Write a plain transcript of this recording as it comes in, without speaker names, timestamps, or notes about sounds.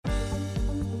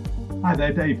Hi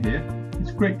there, Dave here.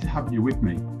 It's great to have you with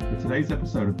me for today's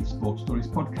episode of the Sports Stories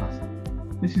podcast.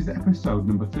 This is episode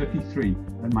number 33,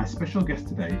 and my special guest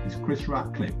today is Chris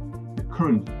Ratcliffe, the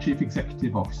current Chief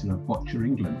Executive Officer of Boccia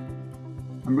England.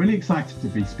 I'm really excited to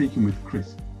be speaking with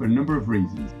Chris for a number of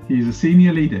reasons. He is a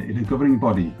senior leader in a governing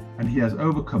body, and he has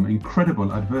overcome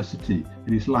incredible adversity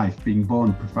in his life, being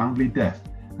born profoundly deaf,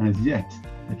 and has yet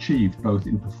achieved both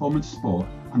in performance sport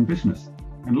and business.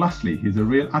 And lastly, he is a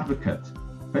real advocate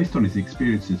based on his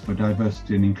experiences for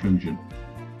diversity and inclusion.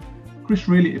 Chris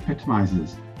really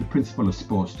epitomizes the principle of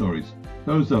sports stories,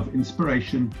 those of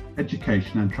inspiration,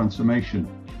 education and transformation.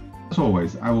 As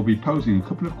always, I will be posing a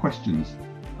couple of questions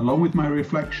along with my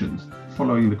reflections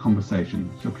following the conversation,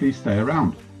 so please stay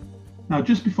around. Now,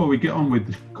 just before we get on with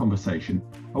the conversation,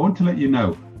 I want to let you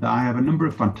know that I have a number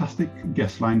of fantastic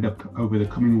guests lined up over the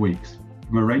coming weeks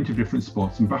from a range of different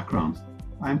sports and backgrounds.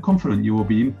 I am confident you will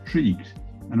be intrigued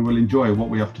and will enjoy what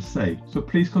we have to say, so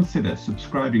please consider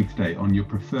subscribing today on your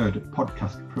preferred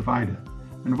podcast provider.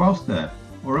 And whilst there,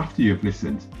 or after you have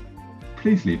listened,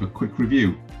 please leave a quick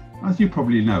review. As you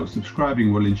probably know,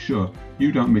 subscribing will ensure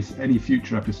you don't miss any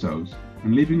future episodes,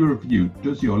 and leaving a review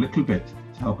does your little bit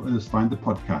to help others find the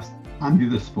podcast and the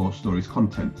other Sports Stories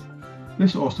content.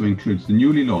 This also includes the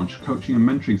newly launched coaching and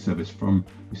mentoring service from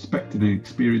respected and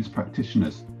experienced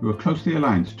practitioners who are closely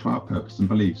aligned to our purpose and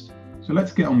beliefs. So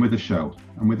let's get on with the show,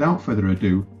 and without further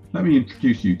ado, let me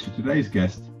introduce you to today's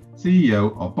guest,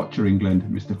 CEO of Boccia England,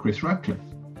 Mr. Chris Ratcliffe.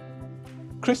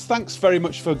 Chris, thanks very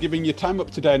much for giving your time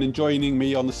up today and joining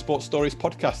me on the Sports Stories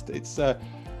podcast. It's a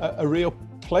real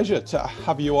pleasure to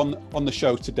have you on the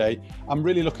show today. I'm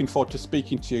really looking forward to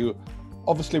speaking to you.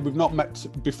 Obviously, we've not met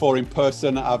before in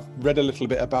person. I've read a little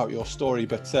bit about your story,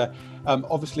 but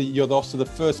obviously you're also the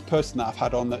first person that I've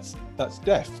had on that's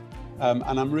deaf.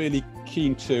 And I'm really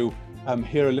keen to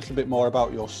hear a little bit more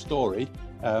about your story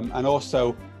and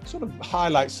also sort of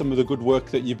highlight some of the good work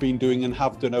that you've been doing and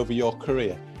have done over your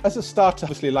career. As a start, I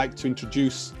obviously like to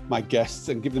introduce my guests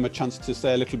and give them a chance to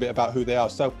say a little bit about who they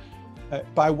are. So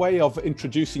by way of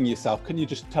introducing yourself, can you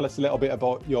just tell us a little bit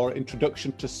about your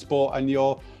introduction to sport and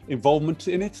your involvement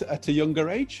in it at a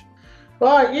younger age?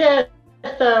 Well, yeah.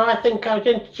 So I think I was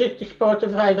introduced to sport at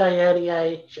a very, very early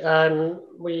age.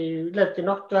 We lived in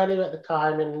Australia at the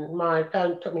time, and my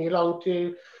parents took me along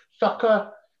to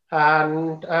soccer.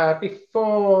 And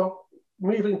before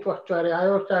moving to Australia, I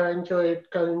also enjoyed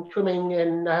going swimming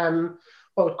in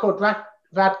what was called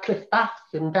Radcliffe Baths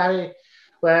in Bury,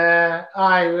 where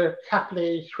I would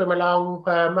happily swim along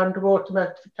underwater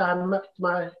most of the time, much to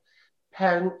my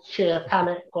parents' sheer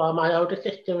panic, while my older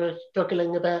sister was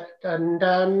struggling a bit. And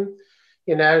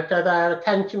so their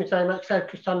attention was very much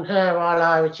focused on her while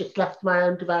I was just left to my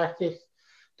own devices.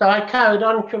 So I carried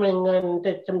on swimming and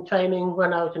did some training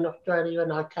when I was in Australia,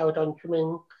 and I carried on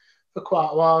swimming for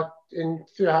quite a while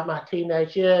throughout my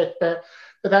teenage years. But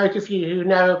for those of you who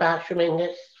know about swimming,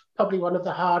 it's probably one of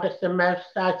the hardest and most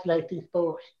isolating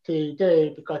sports to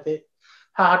do because it's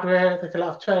hardware, there's a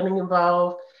lot of training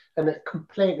involved, and it's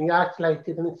completely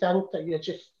isolated in the sense that you're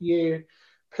just you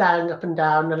ploughing up and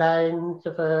down the lanes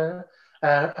of a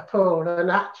pool.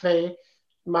 And actually,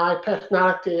 my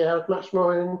personality, I was much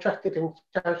more interested in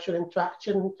social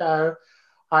interaction. So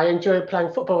I enjoyed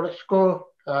playing football at school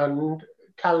and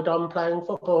carried on playing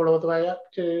football all the way up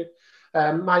to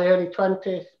my early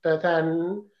 20s. But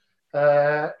then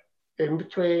in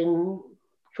between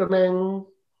swimming,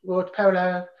 water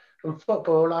polo and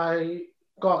football, I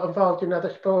got involved in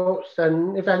other sports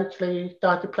and eventually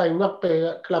started playing rugby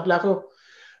at club level,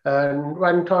 and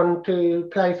went on to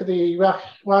play for the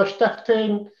Welsh Staff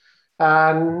team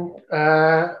and,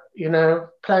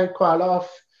 played quite a lot of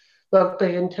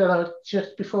rugby until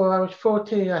just before I was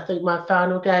 40. I think my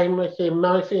final game was in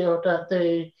Murrayfield at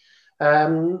the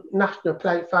National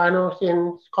Plate Finals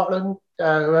in Scotland.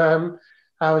 So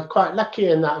I was quite lucky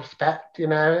in that respect,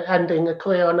 ending a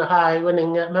career on a high,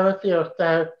 winning at Murrayfield.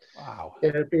 So, wow.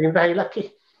 Being very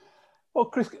lucky. Well,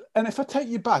 Chris, and if I take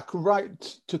you back right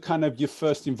to kind of your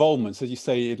first involvements, as you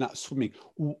say, in that swimming,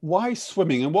 why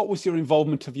swimming, and what was your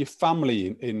involvement of your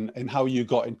family in how you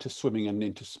got into swimming and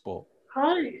into sport?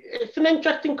 It's an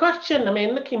interesting question. I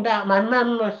mean, looking back, my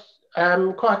mum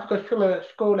was quite a good swimmer at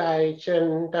school age,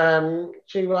 and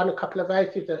she ran a couple of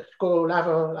races at school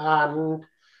level and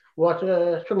was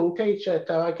a swimming teacher.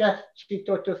 So I guess she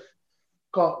sort of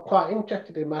got quite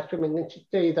interested in my swimming, and she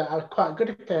see that I was quite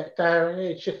good at it. So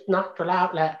it's just natural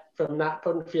outlet from that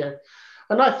point of view.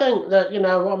 And I think that,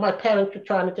 what my parents were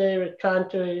trying to do is trying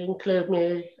to include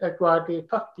me as widely as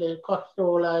possibly across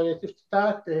all areas of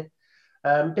society.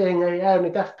 Being the only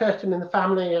deaf person in the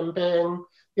family and being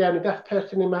the only deaf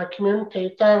person in my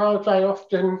community, so I was very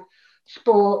often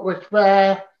sport was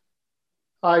where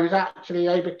I was actually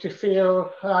able to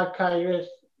feel like I was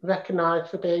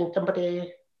recognised for being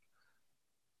somebody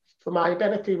for my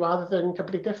ability rather than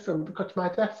somebody different because of my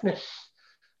deafness.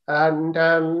 And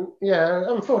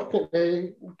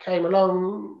unfortunately, came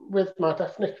along with my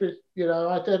deafness.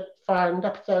 I did find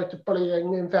episodes of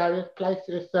bullying in various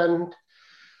places, and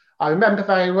I remember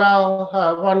very well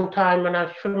one time when I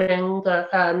was swimming that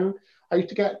I used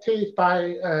to get teased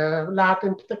by a lad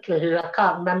in particular who I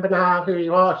can't remember now who he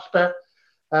was, but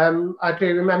I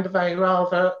do remember very well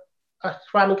that I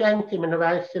swam against him in a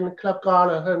race in the club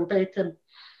gala and beat him,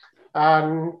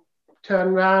 and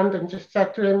turned around and just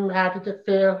said to him, how did it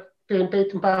feel being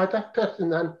beaten by a deaf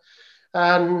person then?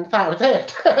 And that was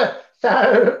it.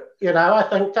 So, I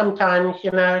think sometimes,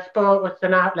 sport was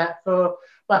an outlet for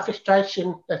my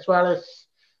frustration as well as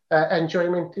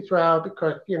enjoyment as well,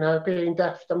 because, being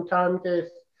deaf sometimes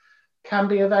can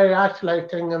be a very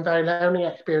isolating and very lonely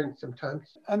experience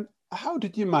sometimes. And how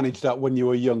did you manage that when you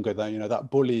were younger, that,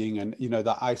 that bullying and,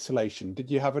 that isolation?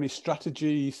 Did you have any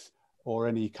strategies or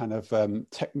any kind of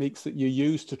techniques that you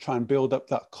use to try and build up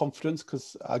that confidence?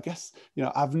 Because I guess,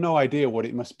 I have no idea what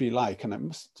it must be like, and it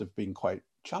must have been quite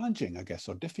challenging, I guess,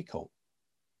 or difficult.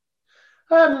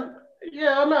 In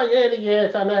my early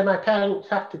years, I know my parents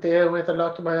had to deal with a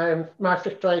lot of my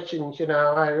frustrations.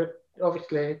 I would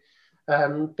obviously,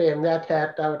 being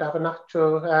redhead, I would have a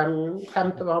natural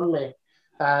temper on me.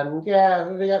 And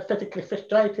we get physically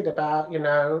frustrated about,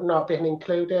 not being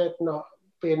included, not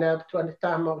being able to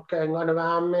understand what was going on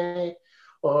around me,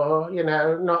 or,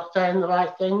 not saying the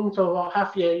right things or what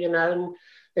have you, and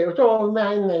it was all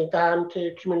mainly down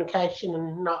to communication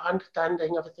and not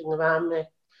understanding everything around me.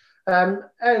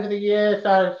 Over the years,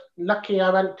 I was lucky. I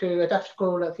went to a deaf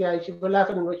school at the age of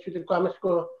 11, which was a grammar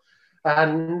school,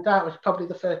 and that was probably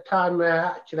the first time where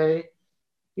actually,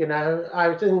 I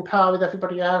was in par with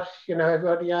everybody else.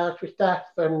 Everybody else was deaf,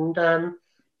 and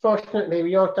fortunately,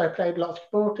 we also played a lot of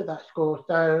sport at that school.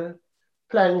 So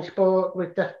playing sport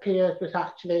with deaf peers was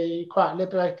actually quite a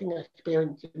liberating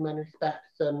experience in many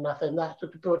respects, and I think that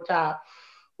sort of brought out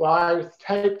what I was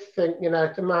hoped to think,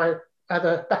 to my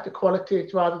other better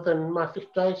qualities rather than my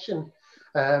frustration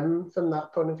from that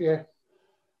point of view.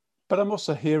 But I'm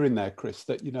also hearing there, Chris,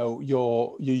 that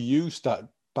you use that,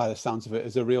 by the sounds of it,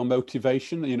 as a real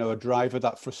motivation, a driver,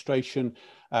 that frustration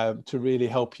to really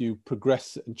help you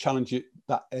progress and challenge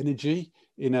that energy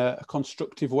in a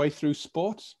constructive way through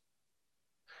sports.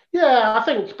 Yeah, I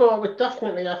think sport was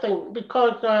definitely,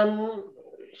 because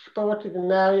sport is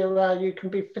an area where you can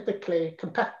be physically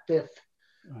competitive.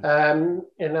 Right.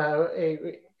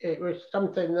 It was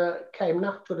something that came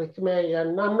naturally to me,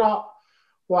 and I'm not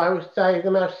what I would say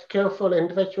the most skillful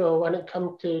individual when it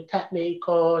comes to technique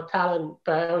or talent,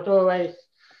 but I was always,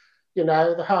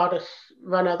 the hardest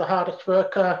runner, the hardest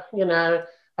worker.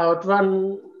 I would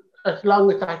run as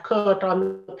long as I could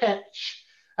on the pitch,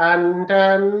 and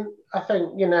I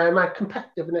think, my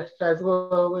competitiveness as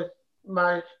well was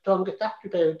my strongest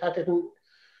attribute. I didn't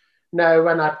know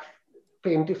when I'd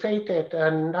been defeated,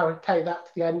 and I would take that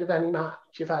to the end of any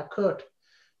match if I could.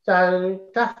 So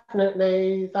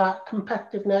definitely that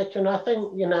competitive nature. And I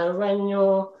think, when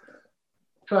you're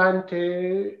trying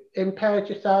to impose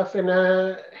yourself in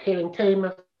a hearing team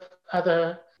of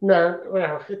a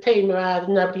team where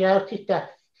nobody else is deaf,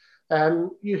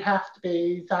 you have to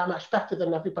be that much better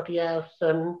than everybody else,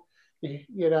 and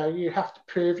you have to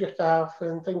prove yourself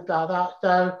and things like that.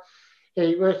 So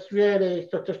it was really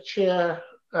sort of sheer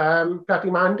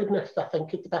bloody-mindedness, I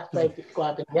think, is the best way of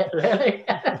describing it, really.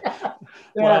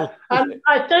 Well, and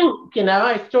I think,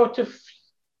 I sort of,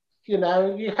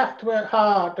 you have to work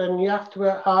hard, and you have to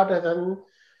work harder than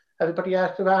everybody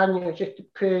else around you just to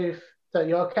prove that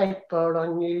you're capable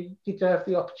and you deserve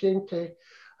the opportunity.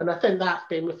 And I think that's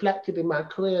been reflected in my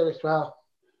career as well.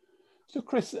 So,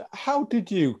 Chris, how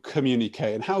did you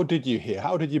communicate and how did you hear?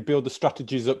 How did you build the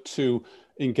strategies up to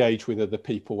engage with other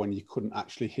people when you couldn't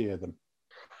actually hear them?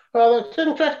 Well, it's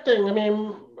interesting. I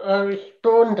mean, I was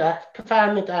born deaf,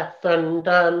 profoundly deaf, and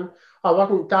I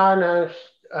wasn't diagnosed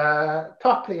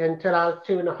properly until I was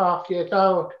 2.5 years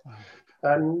old. Wow.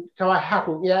 And so I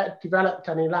hadn't yet developed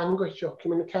any language or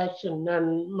communication.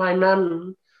 And my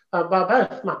mum,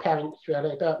 both my parents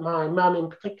really, but my mum in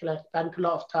particular, spent a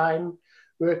lot of time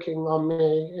working on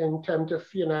me in terms of,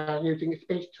 using a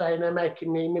speech trainer,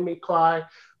 making me mimic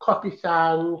copy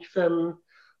sounds from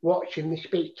watching the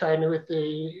speech trainer with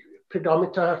the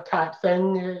pedometer type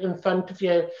thing in front of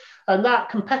you. And that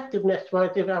competitiveness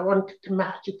was if I wanted to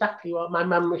match exactly what my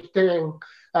mum was doing.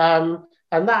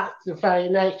 And that's the very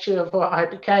nature of what I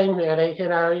became, really. You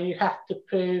know, you have to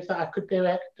prove that I could do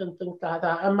it and things like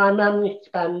that. And my mum used to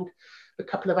spend a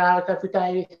couple of hours every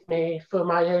day with me for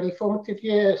my early formative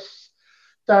years.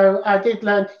 So I did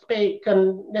learn to speak,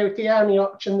 and it was the only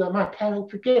option that my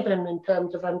parents were given in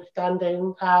terms of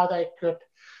understanding how they could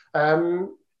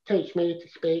teach me to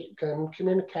speak and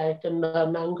communicate and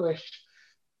learn language,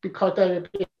 because they were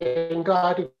being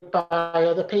guided by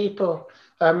other people.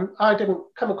 I didn't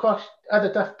come across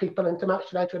other deaf people until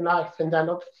much later in life, and then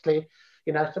obviously,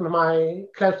 you know, some of my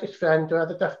closest friends are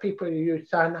other deaf people who use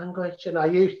sign language, and I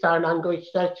use sign language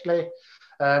socially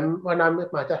when I'm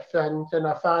with my deaf friends, and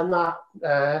I find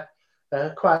that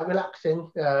quite relaxing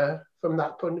from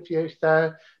that point of view.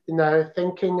 So, you know,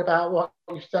 thinking about what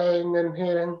you're saying and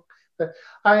hearing.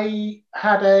 I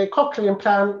had a cochlear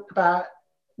implant about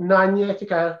 9 years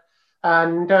ago,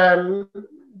 and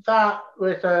that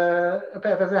was a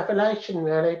bit of a revelation,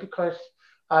 really, because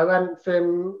I went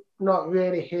from not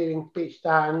really hearing speech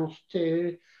sounds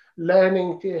to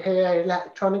learning to hear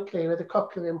electronically with a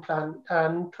cochlear implant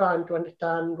and trying to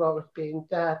understand what was being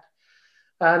said.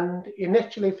 And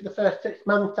initially, for the first 6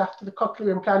 months after the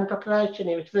cochlear implant operation,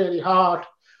 it was really hard.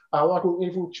 I wasn't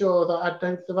even sure that I'd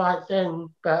done the right thing,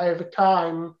 but over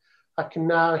time, I can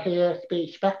now hear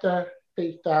speech better,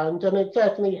 speech sounds, and it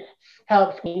certainly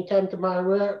helps me in terms of my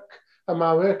work and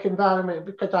my work environment,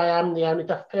 because I am the only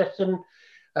deaf person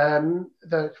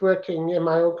that's working in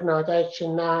my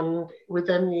organisation and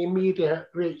within the immediate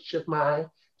reach of my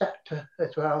sector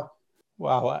as well.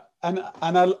 Wow, and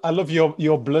I love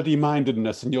your bloody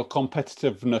mindedness and your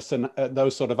competitiveness and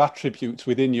those sort of attributes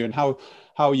within you, and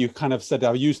how you kind of said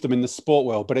I used them in the sport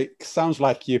world, but it sounds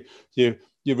like you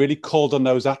really called on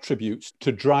those attributes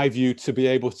to drive you to be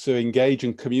able to engage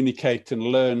and communicate and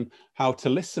learn how to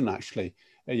listen, actually,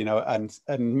 you know, and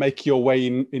make your way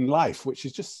in life, which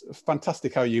is just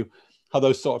fantastic how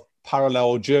those sort of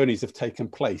parallel journeys have taken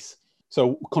place.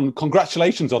 So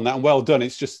congratulations on that, and well done.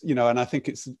 It's just, you know, and I think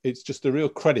it's just a real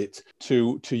credit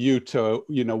to you, to,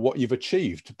 you know, what you've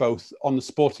achieved, both on the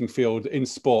sporting field, in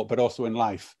sport, but also in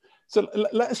life. So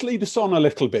let us lead us on a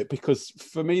little bit, because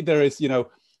for me there is, you know,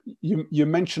 you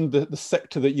mentioned the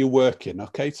sector that you work in.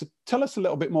 Okay, so tell us a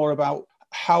little bit more about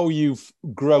how you've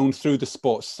grown through the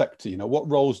sports sector. You know, what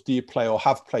roles do you play or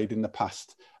have played in the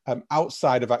past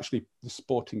outside of actually the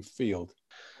sporting field?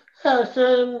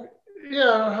 So you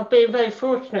know, I've been very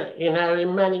fortunate, you know,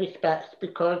 in many respects,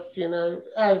 because, you know,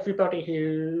 everybody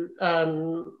who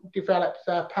develops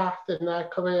their path in their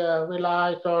career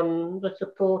relies on the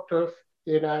support of,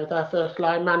 you know, their first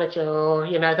line manager, or,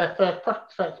 you know, their first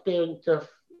positive experience of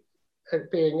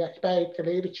being exposed to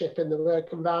leadership in the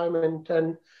work environment.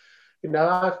 And, you know,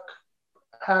 I've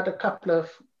had a couple of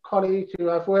colleagues who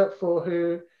I've worked for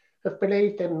who have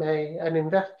believed in me and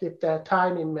invested their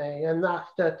time in me, and that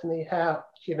certainly helped.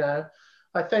 You know,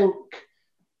 I think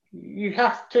you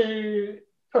have to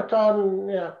put on,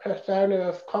 you know, a persona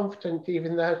of confidence,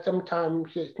 even though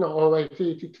sometimes it's not always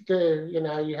easy to do. You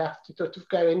know, you have to sort of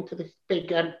go into this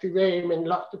big empty room and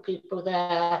lots of people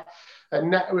there,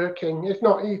 and networking is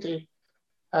not easy,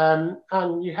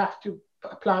 and you have to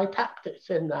apply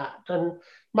tactics in that. And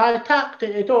my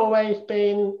tactic has always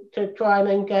been to try and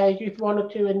engage with one or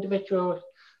two individuals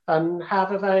and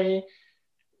have a very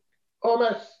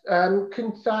almost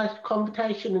concise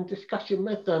conversation and discussion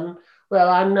with them, where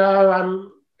I know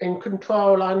I'm in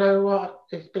control, I know what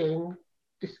is being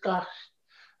discussed,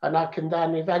 and I can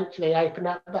then eventually open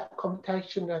up that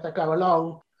conversation as I go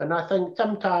along. And I think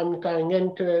sometimes going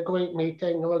into a group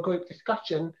meeting or a group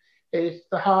discussion is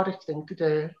the hardest thing to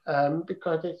do,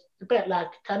 because it's a bit like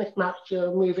a tennis match.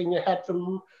 You're moving your head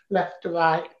from left to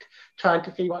right, trying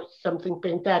to see what's something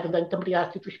being said, and then somebody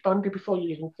else is responding before you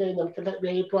even see them to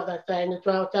read what they're saying as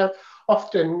well. So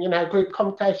often, you know, group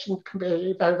conversations can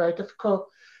be very, very difficult,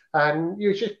 and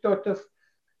you just sort of,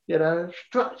 you know,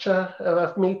 structure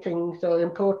of meetings are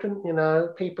important. You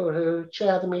know, people who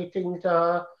chair the meetings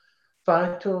are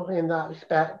vital in that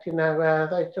respect, you know, where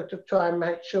they sort of try and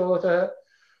make sure that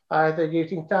either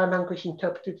using sign language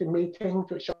interpreters in meetings,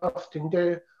 which I often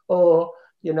do, or,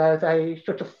 you know, they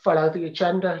sort of follow the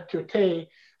agenda to a T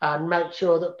and make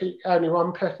sure that only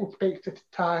one person speaks at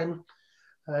a time.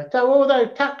 So all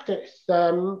those tactics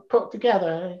put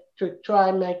together to try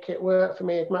and make it work for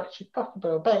me as much as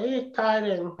possible. But it is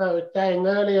tiring. I was saying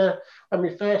earlier when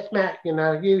we first met, you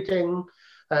know, using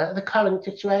the current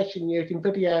situation, using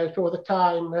videos all the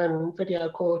time and video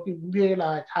calls, you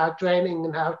realise how draining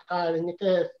and how tiring it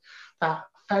is. That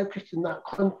focus and that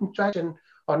concentration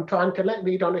on trying to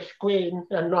read on a screen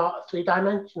and not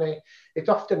three-dimensionally, it's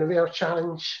often a real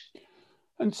challenge.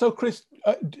 And so, Chris,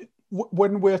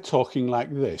 When we're talking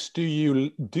like this, do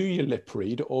you lip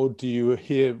read, or do you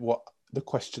hear what the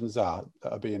questions are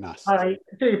that are being asked? I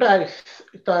do both,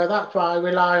 so that's why I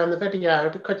rely on the video,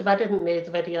 because if I didn't need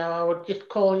the video, I would just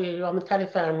call you on the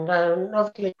telephone. And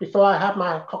obviously, before I had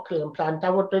my cochlear implant, I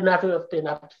would never have been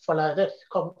able to follow this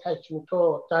conversation at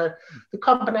all. So the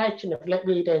combination of lip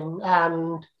reading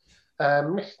and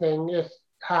listening is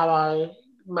how I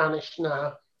manage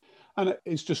now. And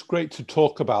it's just great to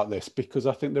talk about this, because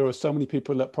I think there are so many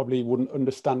people that probably wouldn't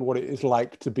understand what it is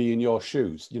like to be in your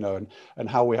shoes, and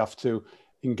how we have to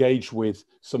engage with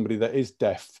somebody that is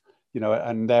deaf,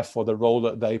 and therefore the role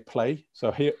that they play.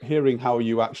 So hearing how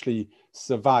you actually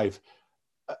survive.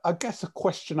 I guess a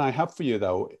question I have for you,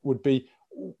 though, would be,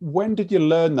 when did you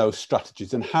learn those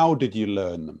strategies and how did you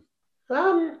learn them?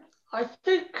 I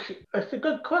think it's a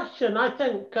good question. I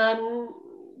think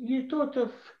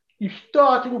your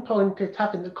starting point is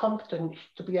having the confidence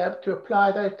to be able to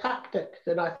apply those tactics.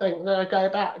 And I think that I go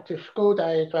back to school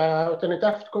days where I was in a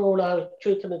deaf school, I was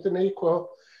treated as an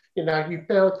equal. You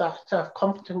build that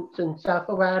self-confidence and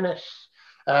self-awareness.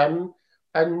 And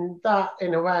that,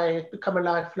 in a way, has become a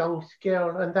lifelong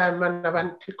skill. And then when I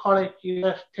went to college,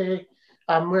 university,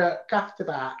 work after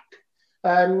that,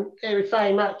 it was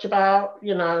very much about,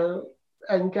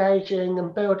 engaging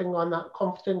and building on that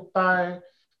confidence by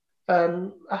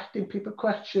asking people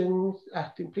questions,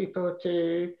 asking people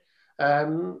to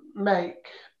make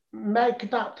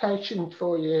adaptations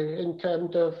for you in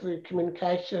terms of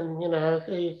communication.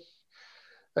 The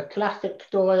classic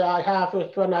story I have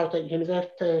was when I was at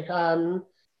university. There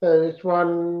was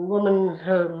one woman,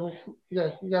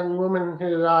 young woman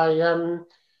who I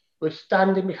was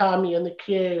standing behind me in the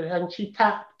queue, and she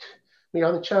tapped me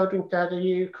on the shoulder and said, "Are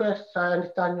you Chris? I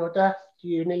understand you're deaf. Do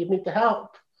you need me to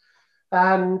help?"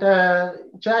 And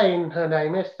Jane, her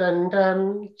name is,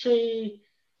 and she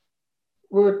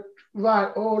would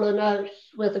write all her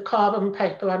notes with a carbon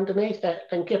paper underneath it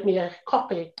and give me a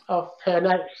copy of her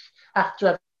notes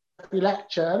after every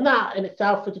lecture. And that in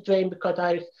itself was a dream, because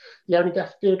I was the only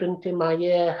deaf student in my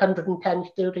year, 110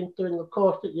 students doing a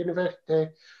course at university,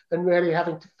 and really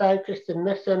having to focus and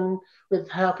listen with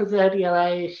the help of radio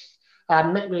aids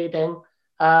and lip reading.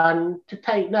 And to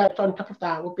take notes on top of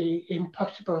that would be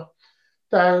impossible.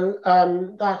 So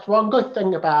that's one good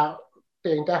thing about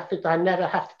being deaf, is I never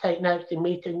have to take notes in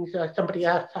meetings. Somebody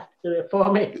else has to do it for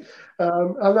me,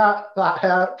 and that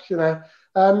helps, But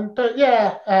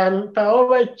I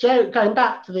always joke, going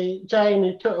back to the Jane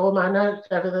who took all my notes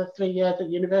over the 3 years at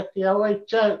university. I always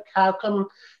joke, how come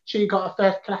she got a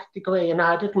first class degree and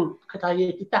I didn't? Because I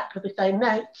used exactly the same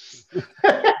notes.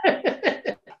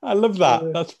 I love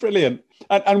that. That's brilliant.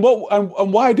 And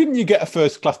why didn't you get a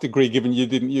first class degree, given you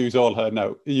didn't use all her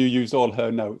notes? You used all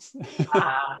her notes.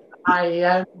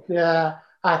 I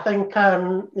think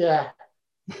I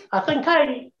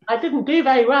didn't do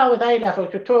very well with A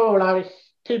levels at all. I was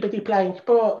too busy playing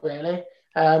sport, really.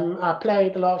 I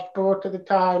played a lot of sport at the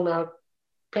time. I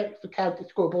picked the county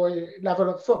schoolboy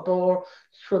level of football,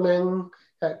 swimming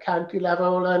at county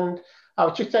level, and I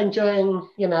was just enjoying,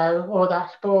 all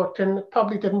that sport, and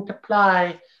probably didn't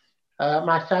apply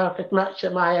myself as much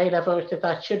at my A levels as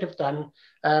I should have done,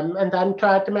 and then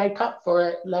tried to make up for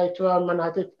it later on when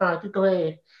I did my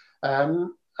degree.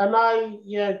 And I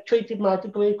treated my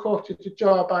degree course as a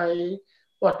job. I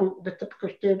wasn't the typical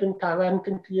student. I went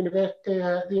into university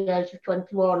at the age of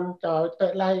 21, so I was a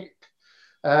bit late.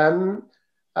 And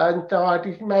so I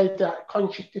just made that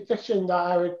conscious decision that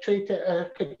I would treat it as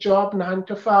a job, 9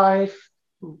 to 5,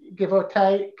 give or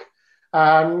take.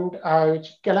 And I would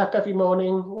just get up every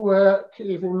morning, work.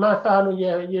 Even my final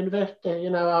year at university,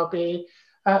 I'll be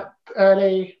up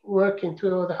early, working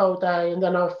through the whole day, and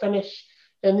then I'll finish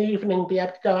in the evening, be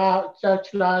able to go out,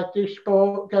 socialise, do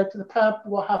sport, go to the pub,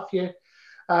 what have you.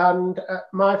 And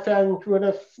my friends would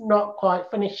have not quite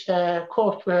finished their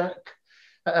coursework,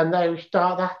 and they would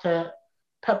start that at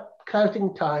pub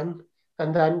closing time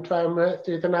and then try and work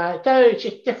through the night. So it's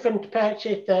just different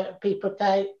approaches that people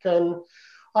take. And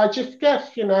I just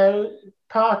guess,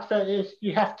 part of it is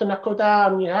you have to knuckle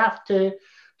down, you have to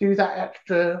do that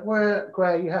extra work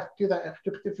where you have to do that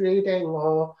extra bit of reading,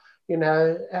 or,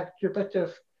 extra bit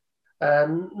of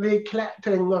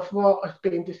recollecting of what has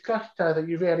been discussed so that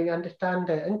you really understand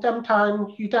it. And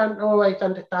sometimes you don't always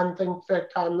understand things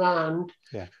first time round.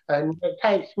 Yeah. And it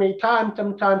takes me time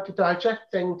sometimes to digest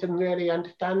things and really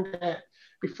understand it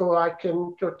before I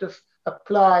can sort of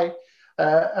apply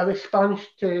a response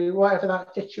to whatever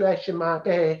that situation might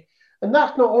be. And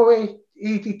that's not always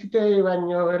easy to do when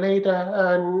you're a leader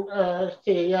and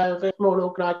CEO of a small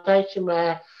organisation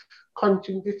where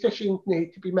constant decisions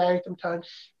need to be made sometimes.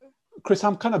 Chris,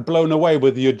 I'm kind of blown away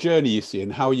with your journey, you see,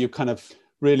 and how you kind of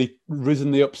really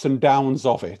risen the ups and downs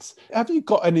of it. Have you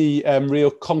got any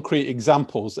real concrete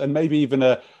examples, and maybe even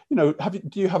do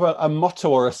you have a motto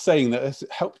or a saying that has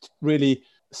helped really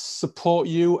support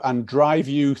you and drive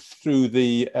you through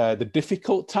the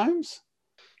difficult times?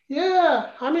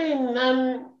 Yeah, I mean,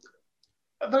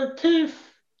 the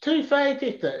two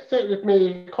phases that sit with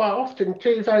me quite often,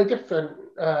 two very different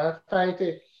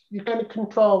phases. You can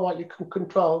control what you can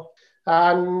control,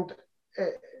 and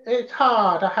it's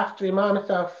hard. I have to remind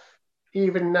myself,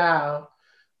 even now,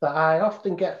 that I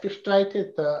often get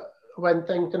frustrated that when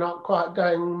things are not quite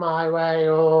going my way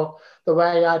or the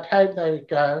way I'd hope they would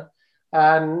go,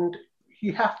 and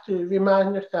you have to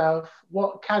remind yourself,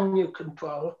 what can you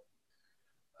control?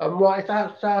 And what is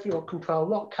outside your control?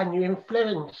 What can you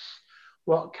influence?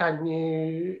 What can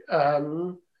you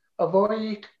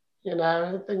avoid?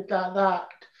 Things like that.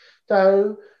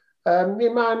 So,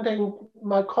 reminding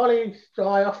my colleagues,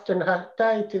 I often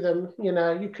say to them,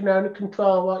 you can only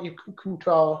control what you can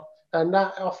control. And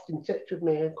that often sits with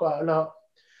me quite a lot.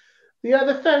 The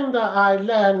other thing that I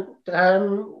learned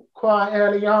quite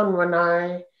early on when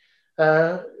I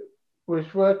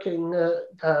was working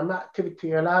at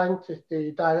Activity Alliance as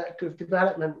the Director of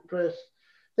Development was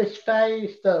this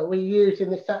phase that we use in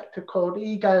the sector called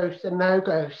egos and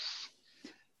no-goes.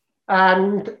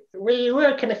 And we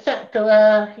work in a sector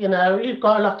where, you've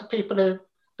got a lot of people who've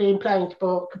been playing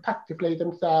sport competitively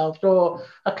themselves or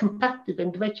are competitive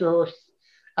individuals.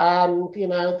 And,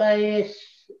 there is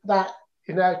that,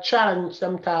 challenge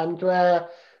sometimes where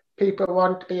people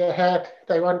want to be ahead.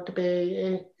 They want to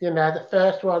be, the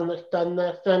first one that's done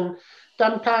this. And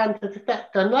sometimes as a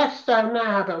sector, less so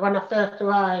now, but when I first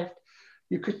arrived,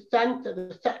 you could sense that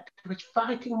the sector was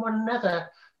fighting one another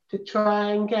to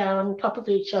try and get on top of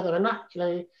each other. And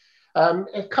actually,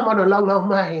 it's come on a long, long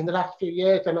way in the last few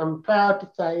years. And I'm proud to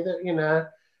say that,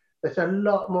 there's a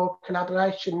lot more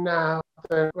collaboration now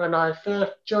than when I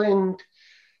first joined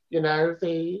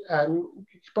the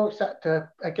sports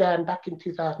sector again back in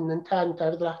 2010. So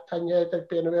over the last 10 years, there's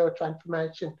been a real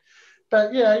transformation.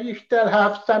 But you still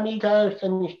have some egos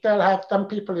and you still have some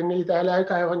people who need their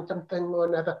logo on something or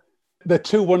another. They're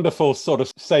two wonderful sort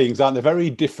of sayings, aren't they?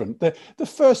 Very different. The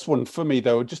first one for me,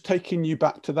 though, just taking you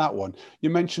back to that one, you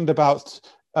mentioned about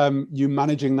you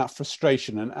managing that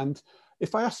frustration. And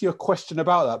if I ask you a question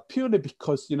about that, purely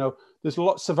because, there's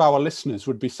lots of our listeners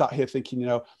would be sat here thinking,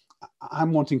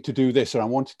 I'm wanting to do this or I'm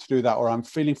wanting to do that, or I'm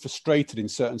feeling frustrated in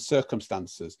certain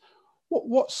circumstances.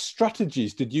 What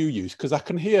strategies did you use? Because I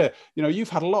can hear, you've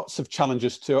had lots of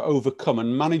challenges to overcome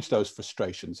and manage those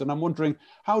frustrations. And I'm wondering,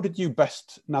 how did you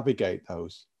best navigate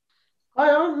those? I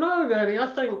don't know, really.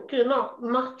 I think you're not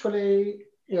naturally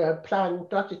planned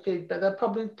strategies, but there are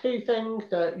probably two things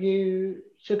that you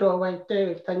should always do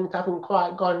if things haven't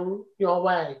quite gone your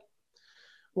way.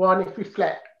 One is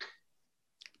reflect.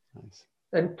 Nice.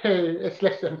 And two is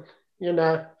listen,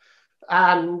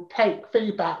 and take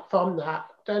feedback from that.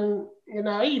 And,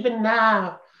 even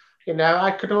now,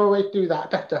 I could always do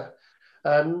that better.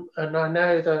 And I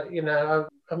know that,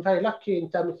 I'm very lucky in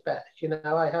some respects.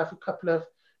 I have a couple of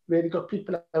really good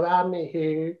people around me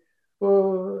who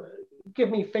will give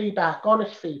me feedback,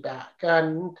 honest feedback,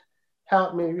 and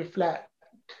help me reflect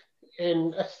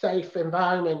in a safe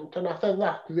environment. And I think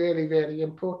that's really, really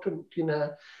important.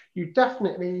 You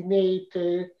definitely need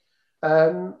to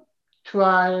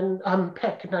try and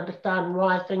unpick and understand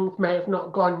why things may have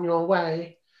not gone your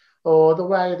way or the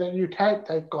way that you'd hoped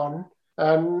they'd gone,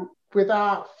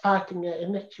 without fighting it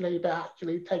initially, but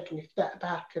actually taking a step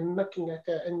back and looking at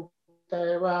it and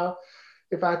say, well,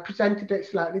 if I presented it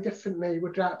slightly differently,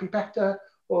 would that be better?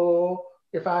 Or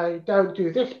if I don't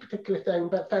do this particular thing,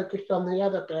 but focus on the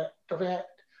other bit of it,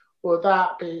 will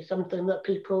that be something that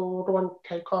people would want to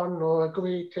take on or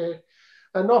agree to?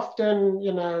 And often,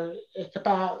 it's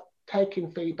about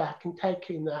taking feedback and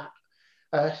taking that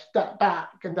step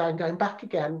back and then going back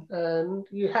again. And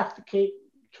you have to keep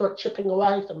chipping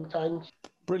away sometimes.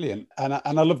 Brilliant. And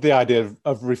I love the idea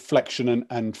of reflection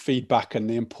and feedback and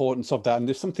the importance of that. And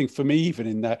there's something for me even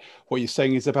in there, what you're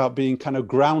saying is about being kind of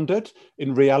grounded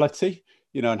in reality,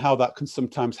 and how that can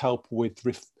sometimes help with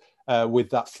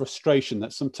that frustration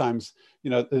that sometimes,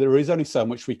 there is only so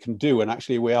much we can do. And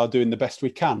actually we are doing the best we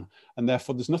can. And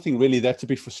therefore there's nothing really there to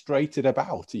be frustrated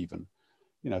about even,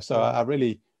 so yeah. I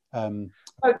really... Don't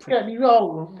get me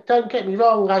wrong.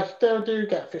 I still do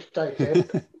get frustrated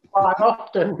quite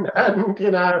often. And,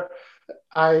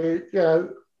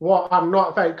 what I'm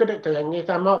not very good at doing is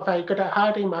I'm not very good at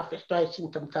hiding my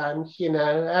frustration sometimes,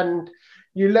 and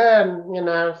you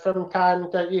learn,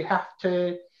 sometimes that you have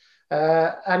to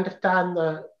understand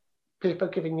that people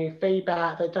giving you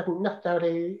feedback that doesn't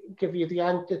necessarily give you the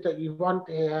answers that you want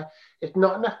to hear. It's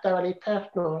not necessarily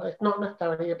personal. It's not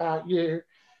necessarily about you.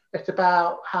 It's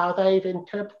about how they've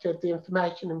interpreted the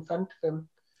information in front of them.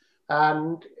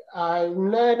 And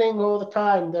I'm learning all the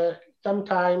time that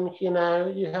sometimes, you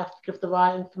have to give the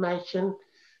right information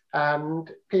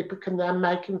and people can then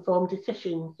make informed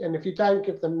decisions. And if you don't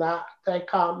give them that, they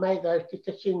can't make those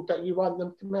decisions that you want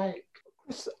them to make.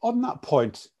 On that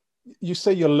point, you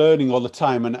say you're learning all the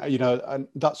time, and and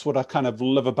that's what I kind of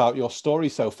love about your story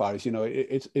so far.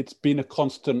 Is it's been a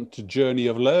constant journey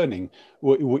of learning.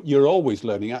 You're always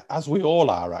learning, as we all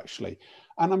are, actually.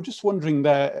 And I'm just wondering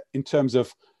there, in terms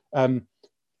of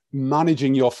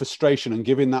managing your frustration and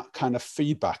giving that kind of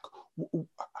feedback,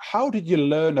 how did you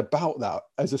learn about that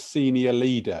as a senior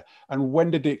leader, and when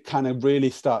did it kind of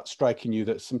really start striking you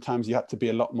that sometimes you had to be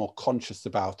a lot more conscious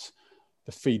about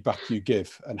the feedback you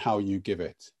give and how you give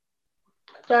it?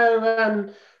 So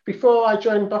before I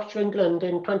joined Bosch England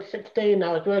in 2016,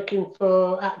 I was working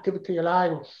for Activity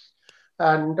Alliance,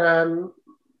 and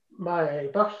my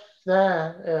boss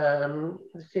there,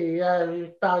 the CEO,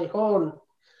 is Barry Horn.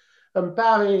 And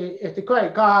Barry is a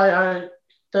great guy. I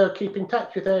still keep in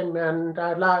touch with him, and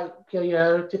I'd like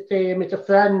to see him as a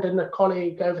friend and a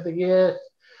colleague over the years.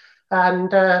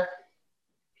 And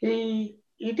he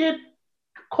did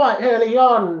quite early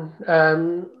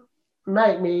on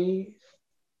make me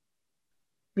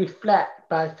reflect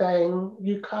by saying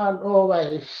you can't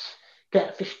always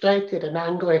get frustrated and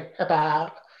angry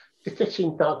about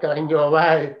decisions not going your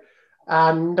way.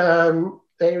 And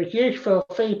it was useful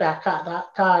feedback at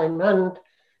that time, and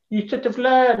you sort of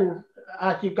learn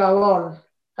as you go on.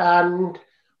 And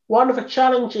one of the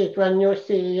challenges when you're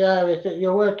CEO is that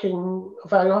you're working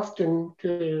very often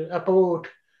to a board,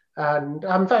 and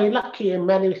I'm very lucky in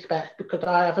many respects because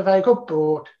I have a very good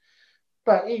board.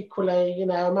 But equally,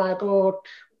 my board,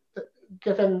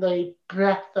 given the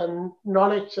breadth and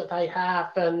knowledge that they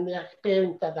have and the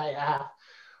experience that they have,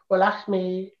 will ask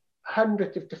me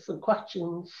hundreds of different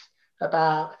questions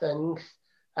about things.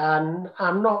 And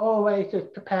I'm not always as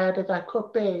prepared as I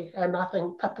could be. And I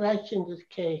think preparation is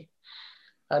key.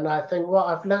 And I think what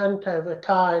I've learned over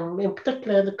time, in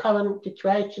particular the current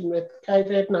situation with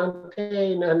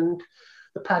COVID-19 and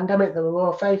the pandemic that we're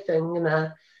all facing,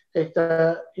 is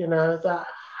that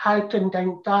heightened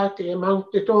anxiety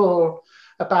amongst us all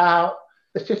about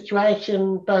the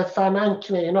situation, both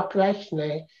financially and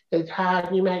operationally, is how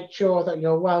you make sure that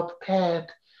you're well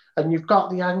prepared and you've got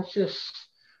the answers,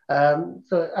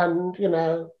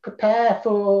 prepare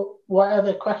for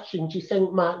whatever questions you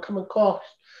think might come across.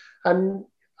 And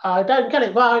I don't get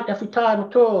it right every time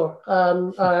at all.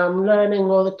 I'm learning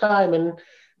all the time, and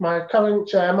my current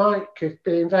chair, Mike, has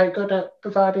been very good at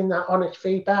providing that honest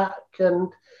feedback,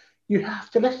 and you have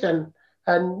to listen.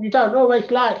 And you don't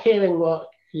always like hearing what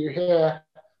you hear,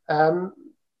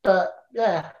 but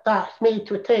yeah, that's me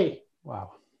to a T.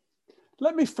 Wow.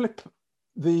 Let me flip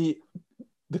the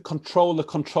control the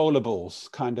controllables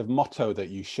kind of motto that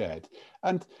you shared.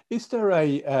 And is there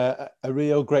a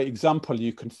real great example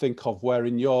you can think of where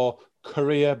in your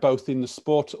career, both in the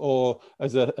sport or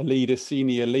as a leader,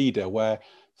 senior leader, where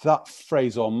that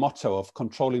phrase or motto of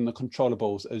controlling the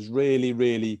controllables has really,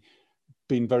 really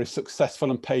been very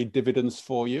successful and paid dividends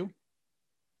for you?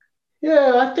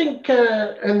 Yeah, I think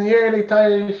in the early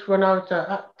days when I was at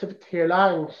Activity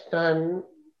Alliance,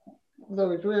 there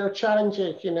was real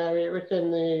challenges. It was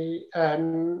in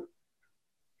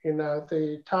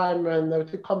the time when there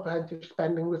was a comprehensive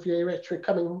spending review, which we're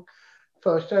coming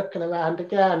for a circle around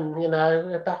again.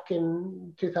 Back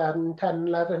in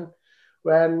 2010-11,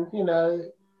 when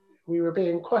we were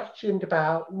being questioned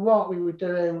about what we were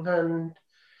doing and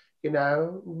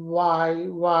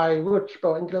why would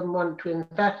Sport England want to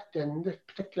invest in this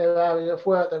particular area of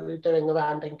work that we're doing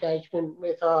around engagement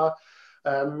with our,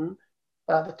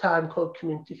 at the time called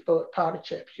Community Sport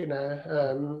Partnerships,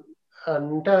 and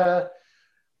the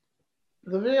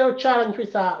real challenge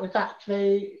with that was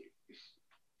actually,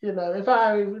 if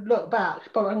I look back,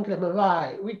 Sport England were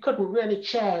right, we couldn't really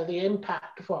share the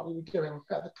impact of what we were doing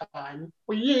at the time.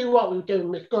 We knew what we were doing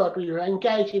was good. We were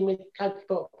engaging with county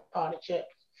sport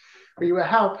partnerships. We were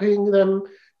helping them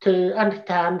to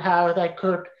understand how they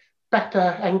could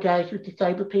better engage with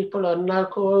disabled people and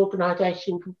local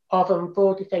organisations of and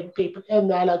for disabled people in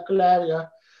their local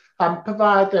area, and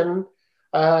provide them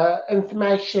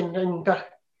information and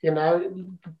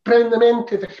bring them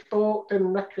into the sport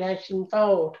and recreation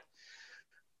fold.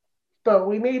 But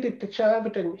we needed to show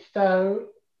evidence, so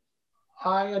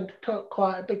I undertook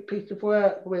quite a big piece of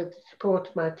work with the support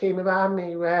of my team around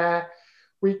me, where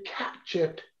we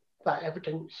captured that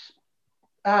evidence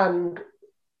and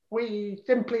we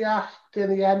simply asked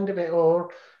in the end of it all,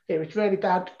 it was really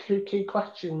down to two key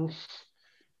questions.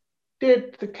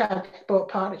 Did the county sport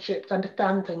partnerships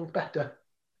understand things better?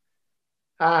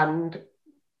 And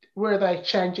were they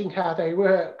changing how they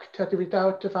worked as a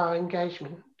result of our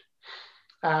engagement?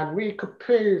 And we could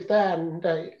prove then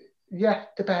that yes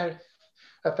to both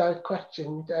of those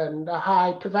questions, and a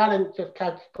high prevalence of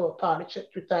county sport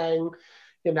partnerships were saying,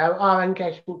 our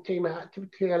engagement team at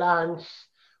Activity Alliance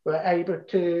were able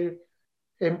to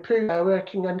improve their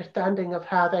working understanding of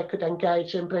how they could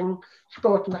engage and bring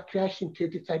sport and recreation to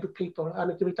disabled people.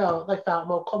 And as a result, they felt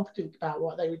more confident about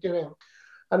what they were doing.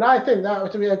 And I think that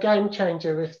was a real game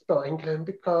changer with Sport England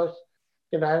because,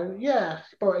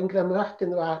 Sport England were asking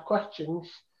the right questions.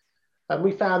 And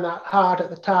we found that hard at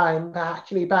the time, but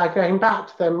actually by going back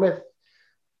to them with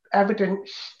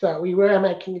evidence that we were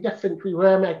making a difference, we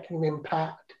were making an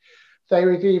impact, there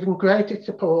was even greater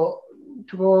support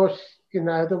towards,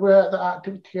 the work that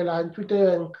Activity Alliance were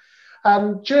doing.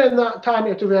 And during that time,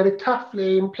 it was a really tough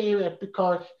lean period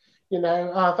because,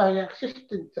 our very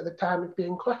existence at the time was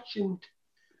being questioned.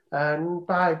 And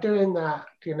by doing that,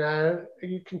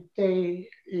 you can see,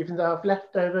 even though I've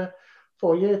left over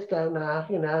 4 years ago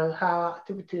now, how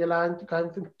Activity Alliance are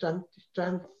going from strength to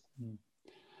strength.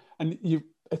 And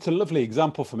it's a lovely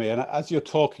example for me. And as you're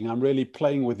talking, I'm really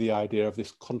playing with the idea of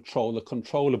this control, the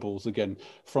controllables again,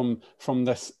 from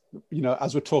this,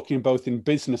 as we're talking both in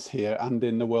business here and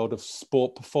in the world of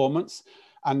sport performance.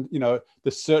 And,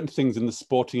 there's certain things in the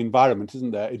sporting environment,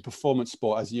 isn't there, in performance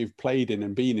sport, as you've played in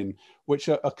and been in, which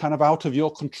are kind of out of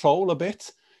your control a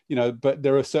bit, but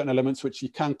there are certain elements which you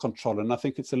can control. And I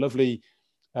think it's a lovely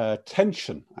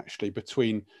tension, actually,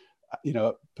 between,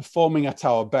 performing at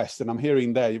our best. And I'm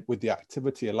hearing there with the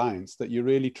Activity Alliance that you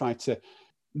really try to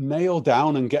nail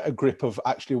down and get a grip of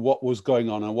actually what was going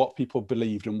on and what people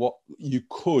believed and what you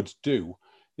could do,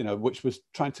 which was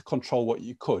trying to control what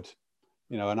you could.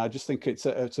 And I just think it's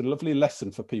a lovely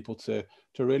lesson for people to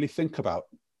really think about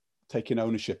taking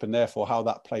ownership, and therefore how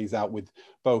that plays out with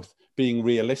both being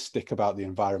realistic about the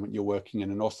environment you're working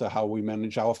in and also how we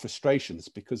manage our frustrations,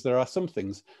 because there are some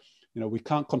things, we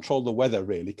can't control the weather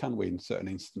really, can we, in certain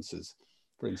instances,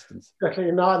 for instance.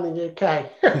 Especially not in the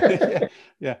UK.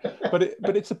 yeah.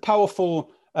 But it's a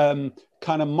powerful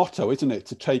kind of motto, isn't it,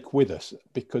 to take with us,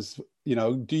 because,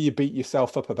 do you beat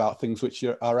yourself up about things which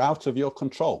are out of your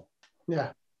control?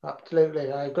 Yeah,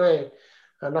 absolutely. I agree.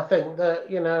 And I think that,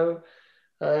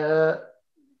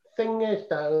 thing is,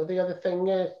 though, the other thing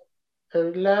is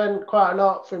to learn quite a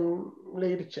lot from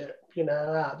leadership,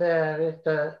 out there, is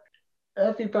that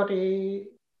everybody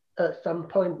at some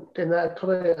point in their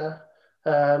career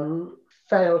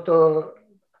failed or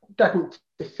doesn't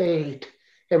succeed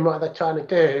in what they're trying to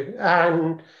do.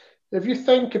 And if you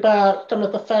think about some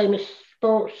of the famous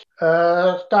sports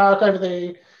stars over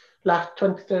the last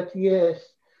 20, 30 years,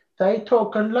 they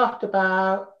talk a lot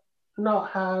about not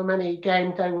how many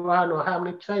games they won or how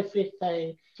many trophies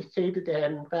they succeeded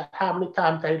in, but how many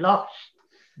times they lost.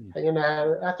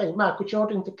 I think Michael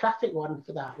Jordan's a classic one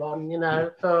for that one,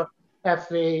 for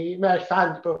every most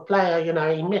valuable player,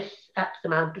 he missed X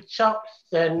amount of shots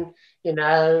and, he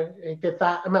did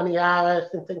that many hours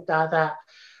and things like that.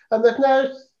 And there's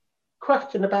no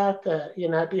question about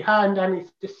it, behind any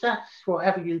success,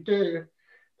 whatever you do,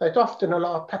 there's often a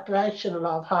lot of preparation, a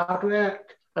lot of hard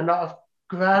work, a lot of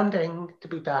grounding to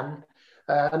be done,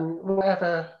 and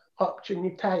whatever option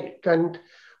you take. And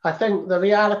I think the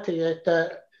reality is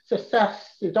that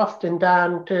success is often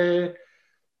down to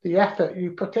the effort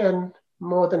you put in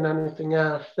more than anything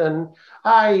else. And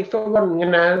I, for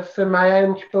one, for my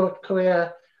own sport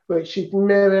career, which is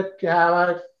mirrored how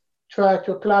I try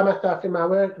to apply myself in my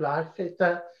work life, is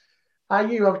that I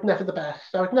knew I was never the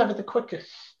best. I was never the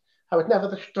quickest. I was never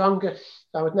the strongest.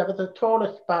 I was never the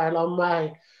tallest by a long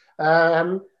way.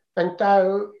 And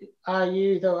so I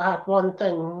knew that I had one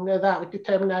thing, that was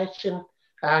determination.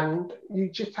 And you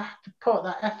just have to put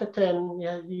that effort in.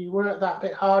 You work that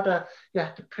bit harder. You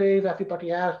have to prove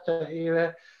everybody else that you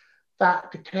were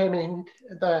that determined,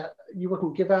 that you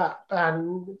wouldn't give up.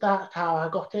 And that's how I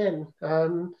got in,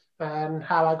 and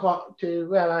how I got to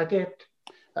where I did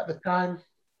at the time.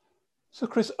 So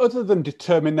Chris, other than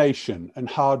determination and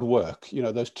hard work,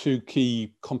 those two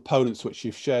key components which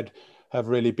you've shared have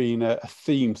really been a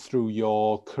theme through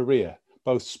your career,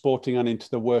 both sporting and into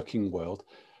the working world.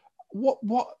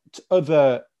 What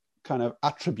other kind of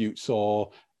attributes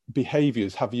or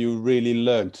behaviours have you really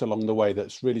learnt along the way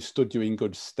that's really stood you in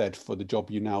good stead for the job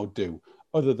you now do,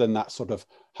 other than that sort of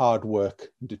hard work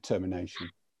and determination?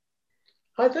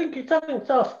 I think it's having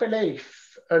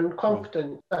self-belief. and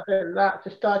confidence. I think that's the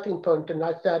starting point. And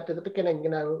I said at the beginning,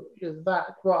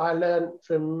 that's what I learned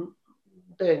from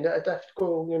being at a deaf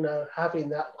school, having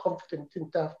that confidence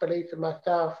and self-belief in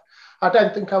myself. I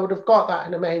don't think I would have got that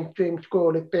in a mainstream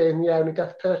school as being the only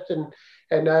deaf person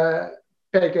in a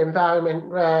big environment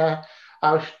where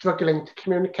I was struggling to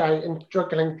communicate and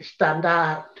struggling to stand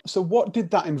out. So what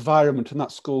did that environment and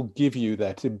that school give you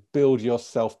there to build your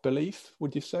self-belief,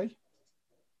 would you say?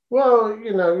 Well,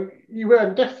 you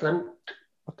weren't different.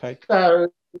 Okay.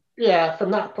 So, yeah,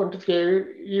 from that point of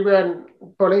view, you weren't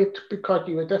bullied because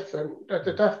you were different. As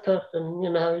a deaf person,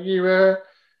 you were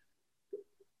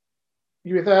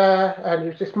there, and it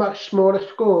was this much smaller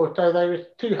school. So there was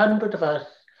 200 of us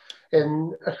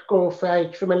in a school for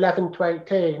age from 11 to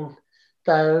 18.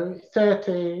 So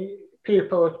 30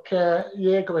 pupils per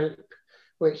year group,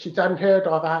 which is unheard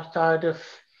of outside of,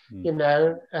 in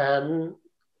the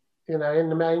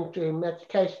mainstream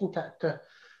education sector.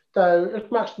 So it's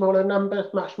much smaller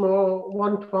numbers, much more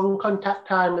one-to-one contact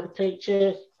time with the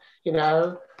teachers.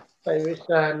 There was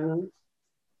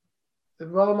the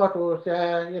role models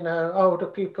there, older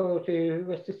people who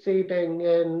were succeeding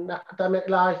in academic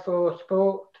life or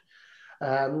sport,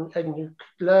 and you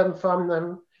could learn from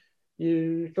them.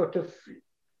 You sort of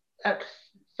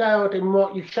excelled in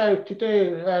what you showed to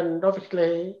do, and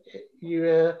obviously we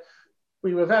were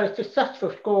a very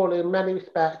successful school in many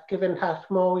respects, given how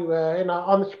small we were.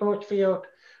 On the sports field,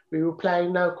 we were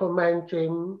playing local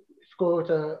mainstream schools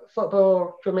at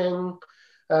football, swimming,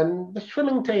 and the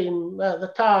swimming team at the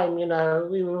time, we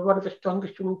were one of the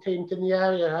strongest swimming teams in the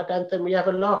area. I don't think we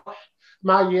ever lost.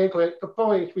 My year group for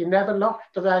boys, we never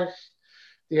lost a race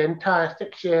the entire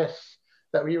 6 years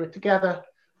that we were together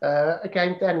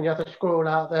against any other school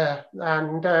out there.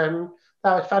 And that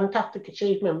was a fantastic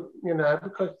achievement,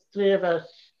 because 3 of us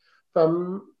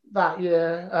from that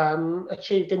year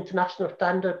achieved international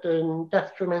standard in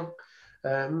deaf swimming,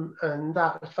 and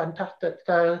that was fantastic.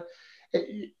 So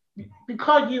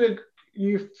because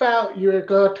you felt you were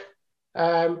good,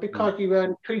 because you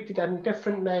weren't treated any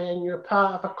differently, and you were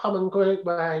part of a common group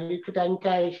where you could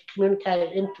engage,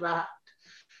 communicate, interact,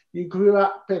 you grew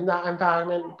up in that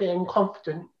environment being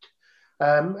confident.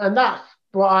 And that's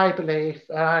what I believe.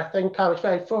 I think I was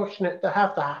very fortunate to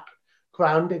have that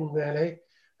grounding, really.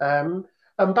 And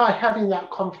by having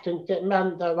that confidence, it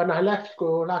meant that when I left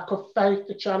school, I could face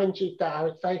the challenges that I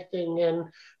was facing in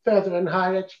further and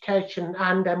higher education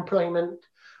and employment,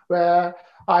 where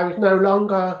I was no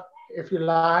longer, if you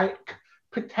like,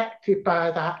 protected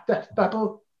by that death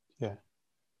bubble. Yeah.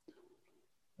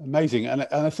 Amazing. And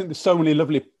I think there's so many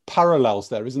lovely parallels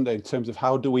there, isn't there, in terms of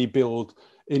how do we build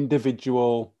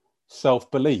individual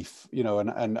self-belief,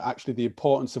 and actually the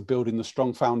importance of building the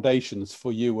strong foundations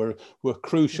for you were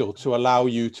crucial to allow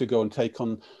you to go and take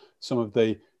on some of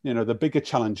the, the bigger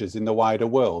challenges in the wider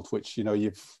world, which,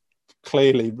 you've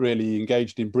clearly really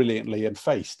engaged in brilliantly and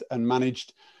faced and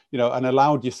managed, and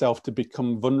allowed yourself to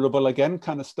become vulnerable again,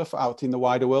 kind of stuff out in the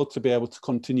wider world, to be able to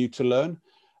continue to learn,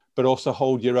 but also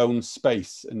hold your own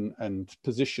space and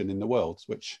position in the world,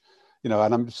 which, and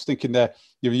I'm just thinking there,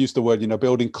 you used the word,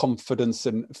 building confidence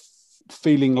and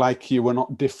feeling like you were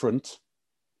not different,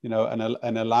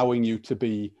 and allowing you to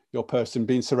be your person,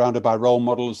 being surrounded by role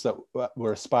models that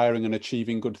were aspiring and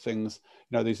achieving good things.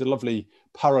 These are lovely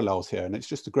parallels here. And it's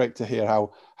just great to hear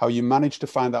how you managed to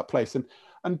find that place.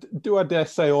 And do I dare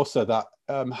say also that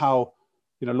how,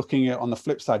 looking at it on the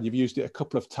flip side, you've used it a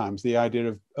couple of times, the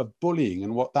idea of bullying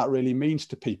and what that really means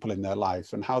to people in their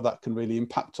life and how that can really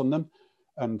impact on them,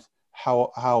 and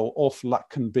how awful that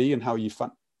can be, and how you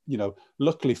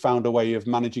luckily found a way of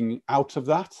managing out of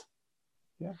that.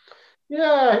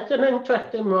 Yeah, it's an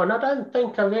interesting one. I don't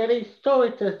think I really saw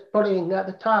it as bullying at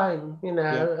the time.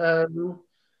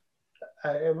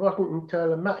 It wasn't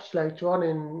until much later on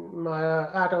in my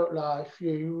adult life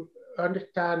you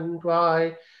understand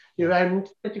why your own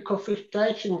physical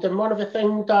frustrations. And one of the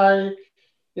things I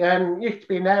used to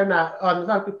be known at on the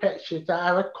rugby pitch is that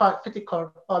I was quite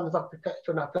physical on the rugby pitch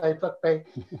when I played rugby,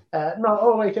 not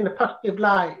always in a positive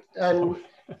light. And,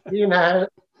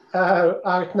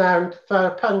 I was known to throw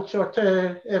a punch or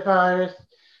two if I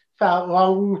felt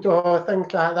wronged or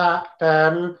things like that.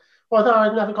 Although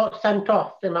I never got sent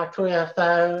off in my career,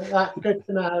 so that's good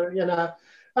to know,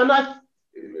 And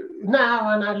now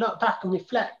when I look back and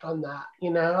reflect on that,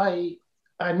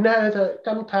 I know that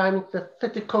sometimes the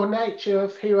physical nature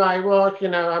of who I was,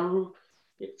 I'm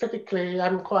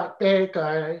quite big,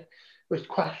 I was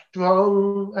quite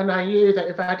strong, and I knew that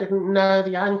if I didn't know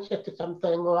the answer to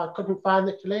something or I couldn't find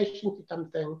the solution to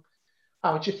something,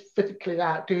 I would just physically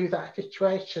outdo that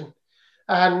situation.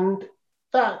 And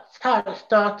that's how it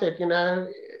started,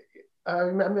 I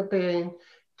remember being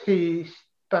teased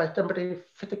by somebody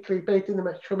physically beating them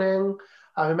at swimming.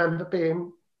 I remember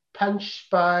being punched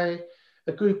by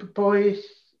a group of boys,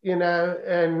 in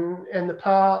the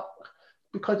park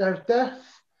because I was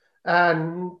deaf,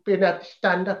 and being able to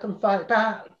stand up and fight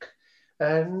back.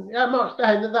 And I'm not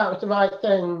saying that that was the right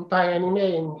thing by any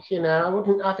means, I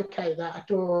wouldn't advocate that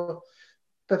at all.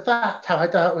 But that's how I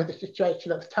dealt with the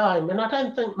situation at the time. And I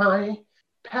don't think my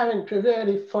parents were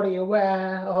really fully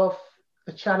aware of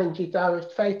the challenges I was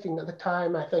facing at the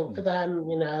time. I think for them,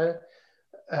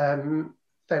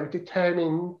 they were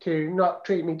determined to not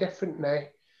treat me differently.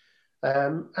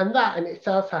 And that in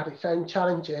itself had its own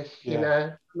challenges, from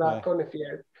that point of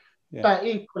view. Yeah. But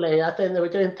equally, I think they were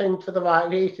doing things for the right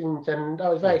reasons. And I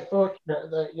was very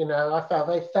fortunate that, I felt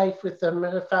very safe with them.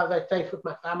 I felt very safe with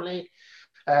my family.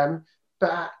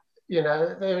 But,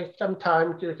 there was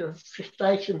sometimes the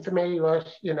frustration for me was,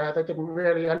 they didn't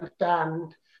really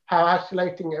understand how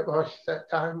isolating it was at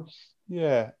times.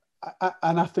 Yeah.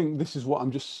 And I think this is what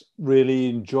I'm just really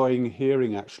enjoying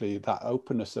hearing, actually, that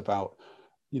openness about,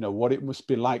 what it must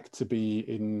be like to be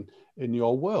in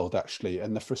your world, actually,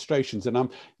 and the frustrations. And I'm,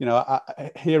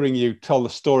 hearing you tell the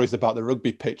stories about the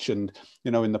rugby pitch and,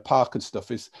 in the park and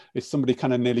stuff is somebody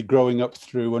kind of nearly growing up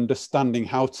through understanding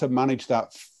how to manage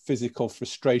that physical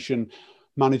frustration,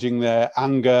 managing their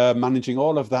anger, managing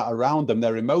all of that around them,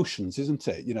 their emotions, isn't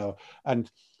it?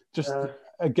 And just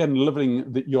again,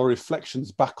 loving your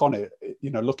reflections back on it,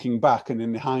 looking back and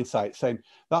in hindsight saying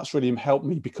that's really helped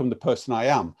me become the person I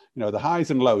am, the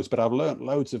highs and lows, but I've learned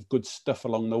loads of good stuff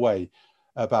along the way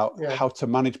about how to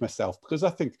manage myself. Because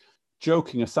I think,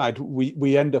 joking aside,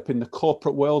 we end up in the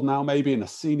corporate world now, maybe in a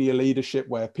senior leadership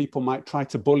where people might try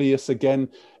to bully us again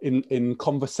in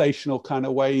conversational kind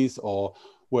of ways, or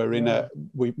we're in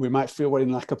we might feel we're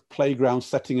in like a playground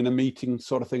setting in a meeting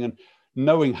sort of thing, and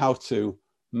knowing how to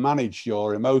manage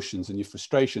your emotions and your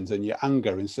frustrations and your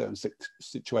anger in certain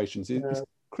situations is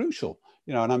crucial,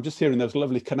 and I'm just hearing those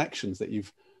lovely connections that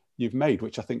you've made,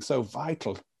 which I think so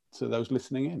vital to those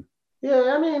listening in.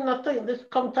 Yeah, I mean, I think this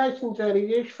conversation's really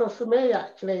useful for me,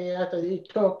 actually, as you're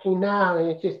talking now, and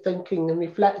you're just thinking and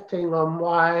reflecting on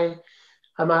why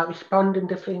I might respond in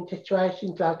different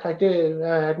situations like I do,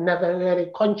 never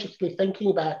really consciously thinking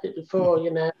about it before,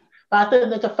 But I think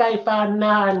there's a very fine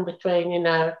line between,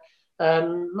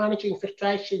 managing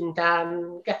frustration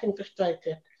and getting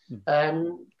frustrated,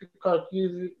 because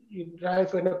you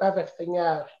over and above everything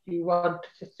else, you want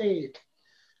to succeed.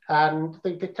 And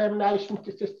the determination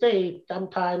to succeed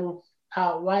sometimes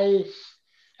outweighs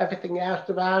everything else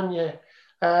around you.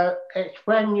 It's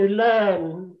when you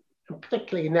learn, and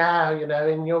particularly now,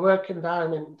 in your work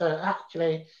environment, that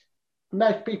actually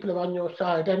most people are on your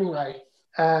side anyway.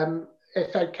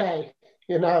 It's okay,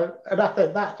 and I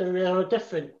think that's a real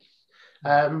difference.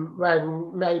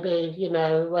 When maybe,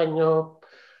 when you're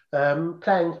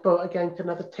playing sport against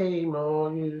another team,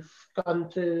 or you've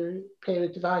gone through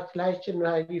periods of isolation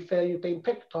where you feel you've been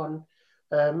picked on,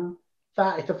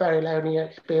 that is a very lonely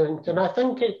experience. And I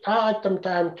think it's hard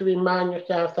sometimes to remind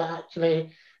yourself that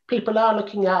actually people are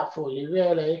looking out for you,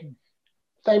 really.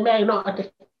 They may not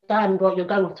understand what you're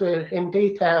going through in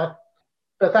detail,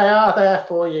 but they are there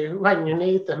for you when you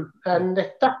need them. And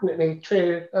it's definitely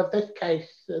true of this case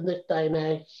in this day and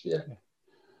age. Yeah.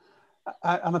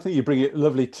 And I think you bring it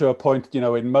lovely to a point,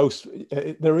 in most,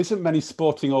 there isn't many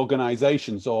sporting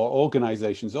organizations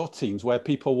or teams where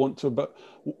people want to, but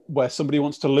where somebody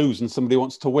wants to lose and somebody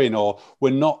wants to win, or we're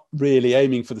not really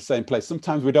aiming for the same place.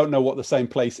 Sometimes we don't know what the same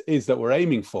place is that we're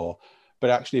aiming for.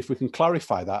 But actually, if we can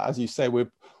clarify that, as you say,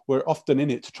 we're often in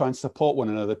it to try and support one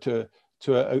another to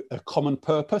a common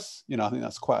purpose. I think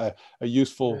that's quite a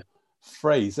useful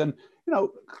phrase. And,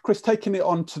 Chris, taking it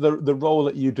on to the role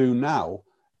that you do now,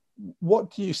 what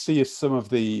do you see as some of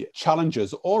the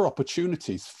challenges or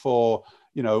opportunities for,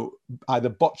 either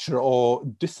boccia or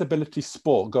disability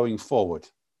sport going forward?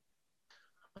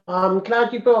 I'm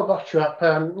glad you brought boccia up,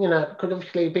 because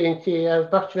obviously being CEO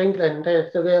of Boccia England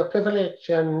is a real privilege,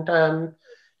 and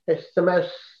it's the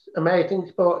most amazing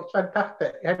sport. It's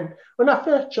fantastic. And when I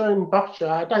first joined boccia,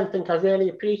 I don't think I really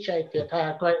appreciated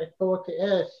how great a sport it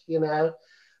is,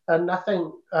 And I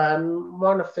think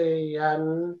one of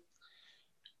the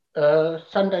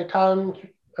Sunday Times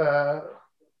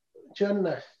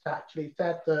journalist actually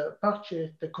said that boccia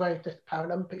is the greatest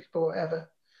Paralympic sport ever,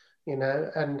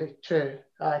 and it's true.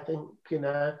 I think,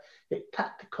 it's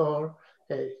tactical,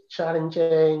 it's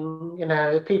challenging,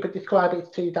 people describe it as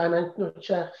two-dimensional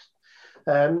chess.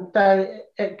 So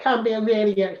it can be a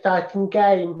really exciting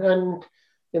game, and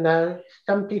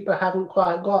Some people haven't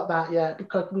quite got that yet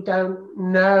because we don't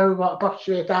know what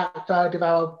boccia is outside of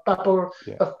our bubble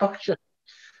of boccia.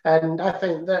 And I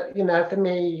think that, for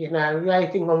me,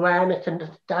 raising awareness and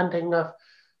understanding of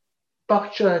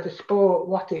boccia, the sport,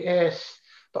 what it is,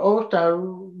 but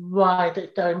also why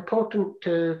it's so important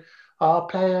to our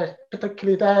players,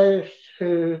 particularly those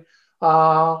who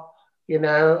are,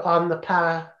 on the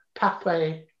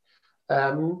pathway,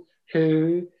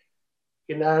 who,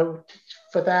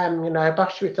 for them,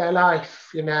 boccia is their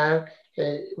life,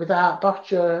 without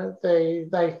boccia,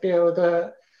 they feel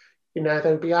that,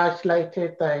 they'll be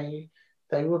isolated, they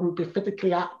wouldn't be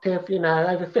physically active,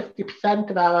 over 50%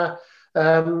 of our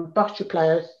boccia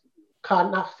players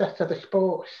can't access other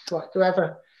sports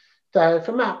whatsoever. So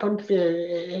from that point of view,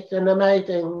 it's an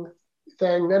amazing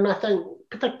thing, and I think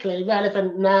particularly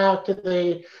relevant now to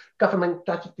the government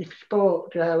strategy for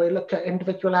sport. We look at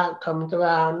individual outcomes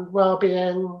around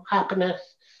well-being, happiness,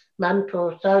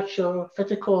 mental, social,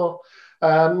 physical,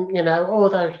 all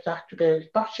those attributes.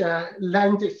 Boccia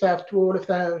lends itself to all of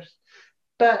those.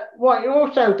 But what it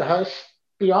also does,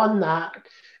 beyond that,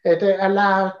 is it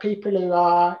allows people who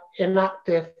are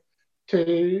inactive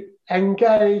to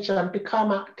engage and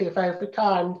become active over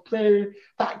time through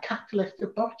that catalyst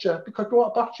of boccia. Because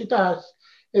what boccia does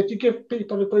is you give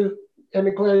people in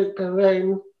a group, a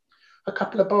room, a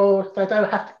couple of balls. They don't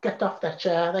have to get off their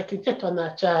chair. They can sit on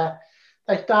their chair.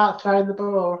 They start throwing the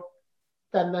ball.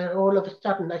 Then all of a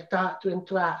sudden they start to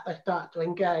interact. They start to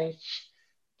engage.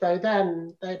 So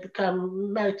then they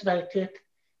become motivated.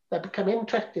 They become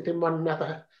interested in one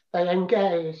another. They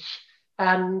engage.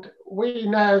 And we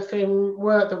know from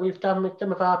work that we've done with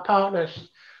some of our partners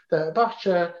that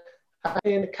boccia has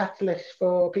been a catalyst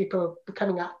for people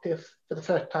becoming active for the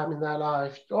first time in their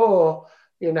lives, or,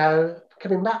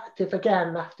 becoming active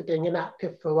again after being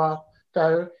inactive for a while.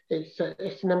 So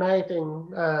it's an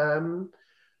amazing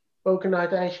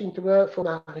organisation to work for in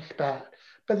that respect.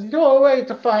 But there's always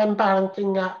a fine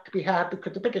balancing act to be had,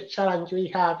 because the biggest challenge we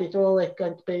have is always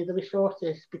going to be the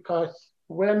resources, because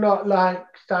we're not like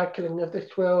cycling of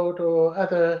this world or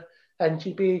other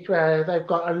NGBs where they've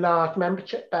got a large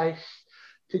membership base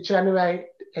to generate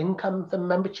income from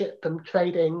membership, from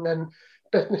trading and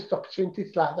business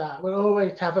opportunities like that. We'll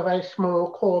always have a very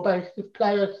small core base of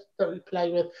players that we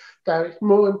play with. So it's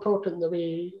more important that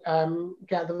we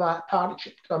get the right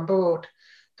partnerships on board,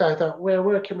 so that we're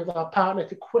working with our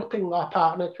partners, equipping our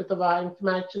partners with the right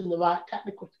information, the right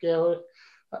technical skills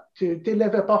to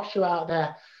deliver boccia out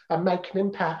there and make an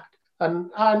impact. And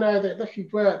I know that this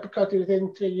has worked because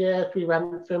within 3 years we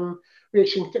went from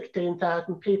reaching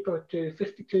 16,000 people to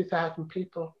 52,000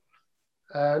 people.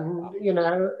 And,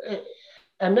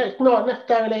 and it's not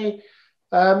necessarily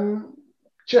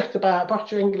just about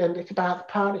Boccia England, it's about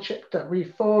the partnership that we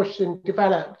forged and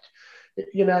developed.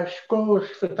 Schools,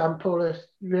 for example, has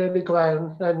really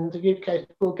grown, and the UK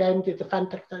School Games is a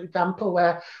fantastic example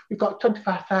where we've got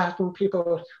 25,000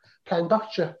 people playing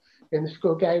boccia in the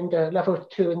school game, levels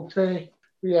 2 and 3.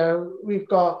 We've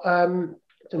got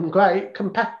some great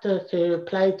competitors who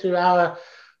play through our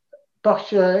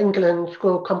Boccia England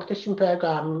school competition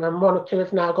programme, and 1 or 2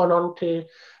 have now gone on to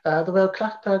the world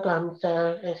class programme.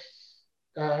 So it's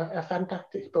a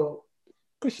fantastic sport.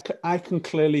 Chris, I can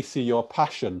clearly see your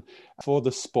passion for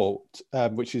the sport,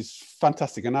 which is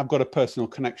fantastic. And I've got a personal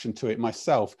connection to it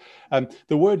myself.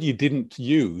 The word you didn't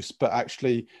use, but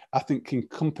actually I think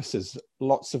encompasses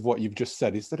lots of what you've just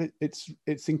said, is that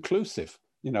it's inclusive.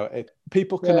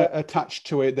 People can attach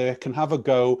to it, they can have a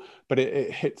go, but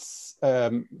it hits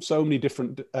so many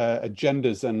different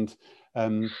agendas and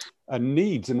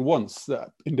needs and wants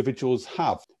that individuals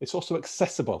have. It's also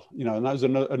accessible, and that was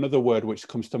another word which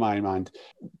comes to my mind.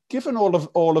 Given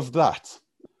all of that,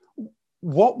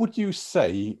 what would you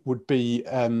say would be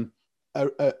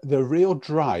the real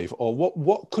drive, or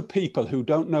what could people who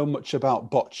don't know much about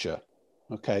boccia,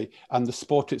 and the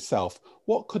sport itself,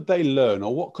 what could they learn,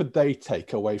 or what could they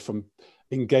take away from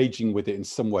engaging with it in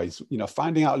some ways,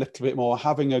 finding out a little bit more,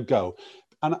 having a go?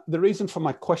 And the reason for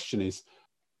my question is,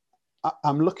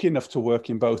 I'm lucky enough to work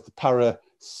in both the para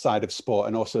side of sport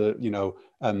and also,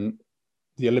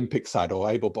 the Olympic side or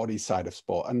able-bodied side of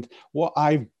sport. And what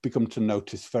I've become to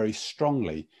notice very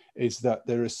strongly is that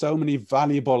there are so many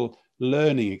valuable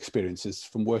learning experiences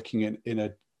from working in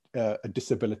a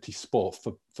disability sport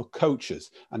for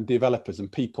coaches and developers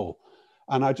and people.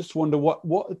 And I just wonder, what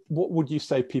would you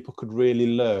say people could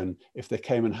really learn if they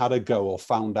came and had a go or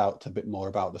found out a bit more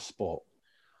about the sport?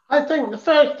 I think the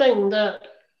first thing that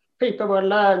people will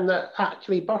learn that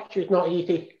actually boccia is not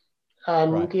easy.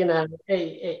 And, right.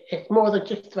 it's more than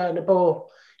just throwing a ball.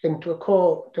 into a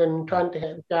court and trying to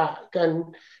hit the jack,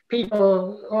 and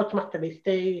people automatically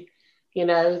see,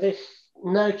 this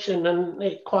notion, and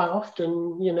it quite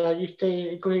often, you see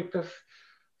a group of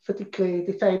physically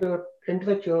disabled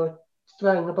individuals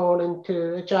throwing a ball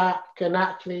into a jack, and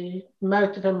actually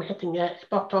most of them hitting it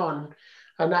spot on,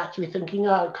 and actually thinking,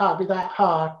 oh, it can't be that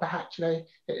hard, but actually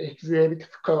it's really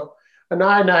difficult. And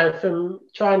I know from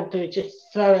trying to just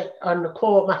throw it on the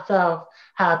court myself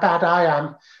how bad I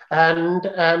am. And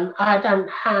I don't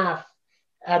have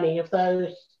any of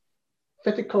those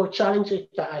physical challenges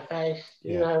that I face,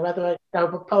 whether it's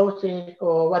cerebral palsy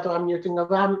or whether I'm using a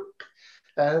ramp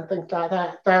and things like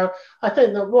that. So I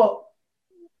think that what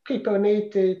people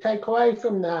need to take away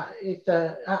from that is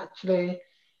that actually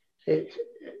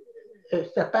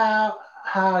it's about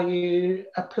how you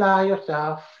apply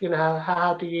yourself,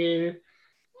 how do you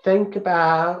think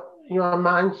about your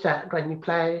mindset when you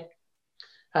play,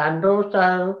 and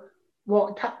also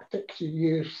what tactics you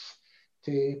use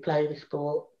to play the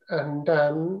sport. And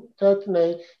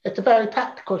certainly it's a very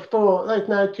tactical sport. There's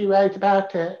no two ways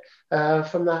about it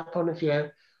from that point of view.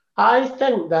 I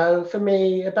think, though, for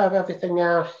me, above everything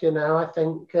else, I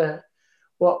think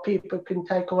what people can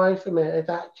take away from it is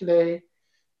actually,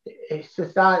 it's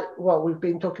just like what we've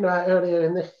been talking about earlier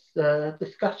in this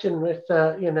discussion with,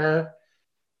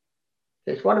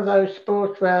 it's one of those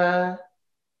sports where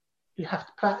you have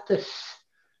to practice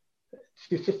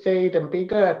to succeed and be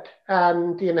good.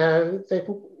 And,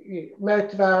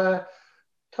 most of our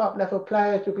top level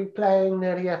players will be playing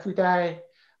nearly every day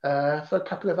for a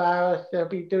couple of hours. They'll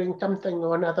be doing something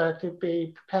or another to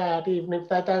be prepared, even if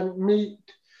they don't meet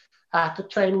at a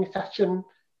training session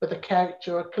with a coach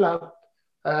or a club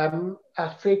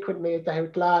as frequently as they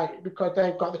would like, because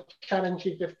they've got the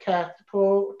challenges of care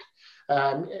support,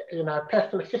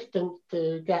 personal assistance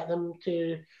to get them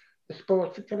to the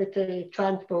sports facility,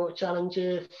 transport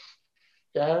challenges,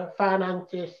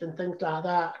 finances and things like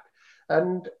that.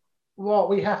 And what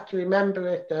we have to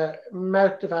remember is that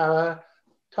most of our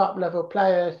top level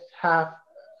players have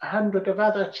 100 of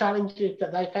other challenges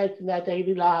that they face in their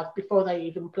daily lives before they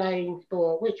even play in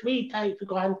sport, which we take for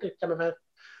granted, some of us,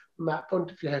 from that point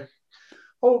of view.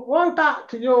 Well, going back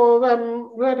to your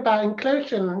word about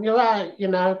inclusion, you're right,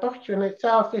 Boccia in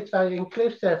itself is very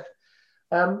inclusive.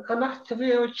 And that's the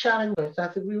real challenge,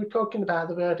 as we were talking about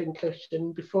the word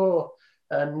inclusion before.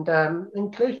 And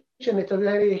inclusion is a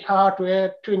really hard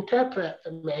word to interpret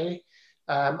for me,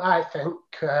 I think.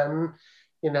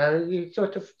 You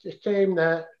sort of assume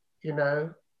that,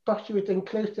 Boccia is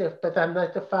inclusive, but then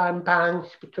there's a fine balance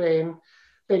between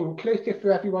being inclusive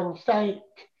for everyone's sake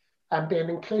and being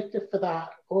inclusive for that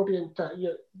audience that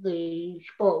the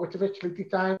sport was originally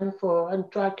designed for, and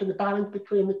striking the balance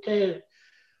between the two.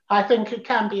 I think it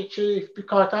can be achieved,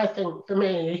 because I think, for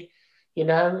me,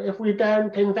 if we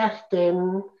don't invest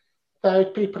in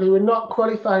those people who are not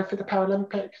qualified for the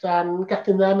Paralympics and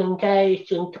getting them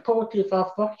engaged and supportive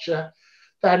of Boccia,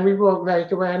 then we won't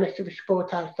raise awareness of the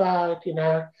sport outside,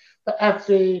 But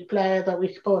every player that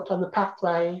we support on the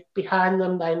pathway, behind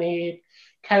them, they need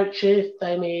coaches,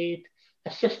 they need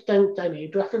assistants, they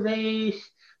need referees,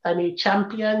 they need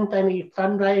champions, they need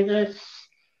fundraisers,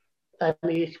 they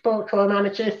need sports floor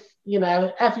managers,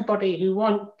 everybody who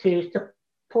wants to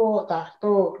support that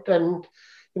sport. And,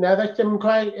 there's some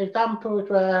great examples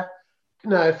where,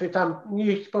 for example,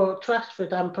 New Sport Trust, for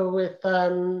example, with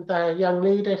their young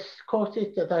leaders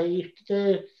courses that they used to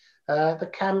do,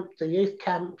 the youth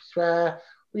camps, where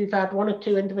we've had one or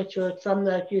two individuals from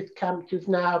those youth camps who've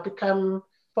now become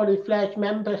fully fledged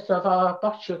members of our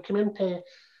Boccia community.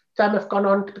 Some have gone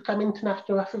on to become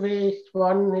international referees.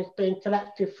 One has been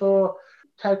selected for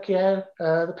Tokyo,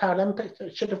 the Paralympics,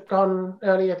 that should have gone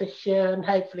earlier this year, and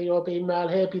hopefully he'll be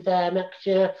there next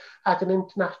year as an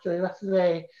international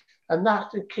referee. And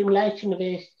that's an accumulation of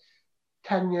his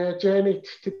 10-year journey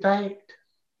to date.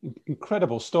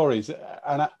 Incredible stories.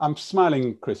 And I'm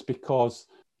smiling, Chris, because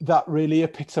that really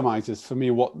epitomizes for me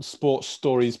what the Sports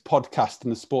Stories podcast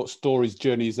and the Sports Stories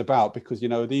journey is about, because,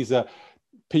 these are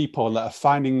people that are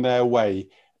finding their way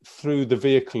through the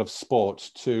vehicle of sport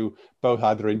to both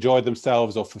either enjoy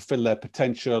themselves or fulfill their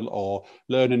potential or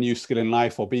learn a new skill in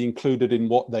life or be included in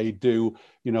what they do,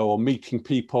 or meeting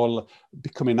people,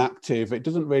 becoming active. It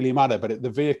doesn't really matter, but the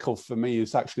vehicle for me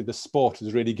is actually the sport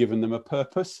has really given them a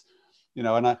purpose,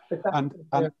 and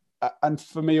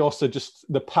for me also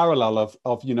just the parallel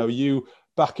of you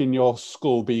back in your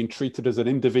school being treated as an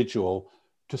individual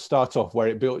to start off, where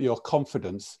it built your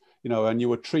confidence, and you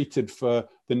were treated for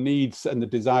the needs and the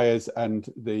desires and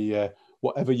the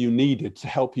whatever you needed to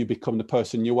help you become the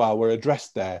person you are were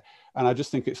addressed there. And I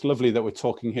just think it's lovely that we're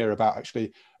talking here about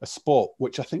actually a sport,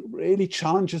 which I think really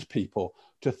challenges people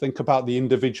to think about the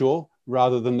individual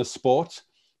rather than the sport.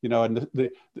 You know, and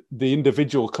the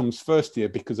individual comes first here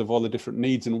because of all the different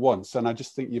needs and wants. And I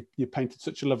just think you painted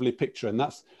such a lovely picture. And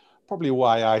that's probably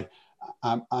why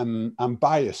I'm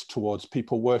biased towards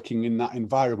people working in that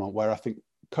environment where I think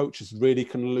coaches really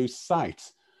can lose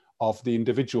sight of the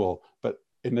individual. But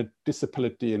in a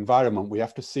disciplinary environment, we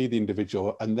have to see the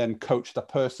individual and then coach the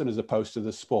person as opposed to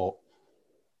the sport.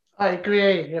 I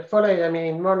agree fully. I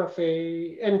mean, one of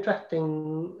the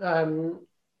interesting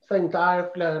things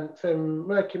I've learned from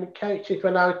working with coaches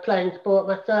when I was playing sport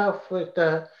myself was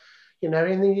in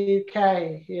the UK,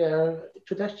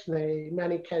 traditionally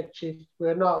many coaches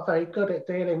were not very good at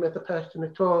dealing with the person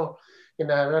at all,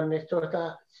 and it's sort of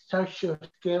that social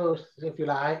skills, if you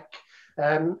like,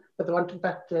 but they wanted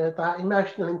better that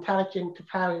emotional intelligence of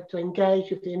how to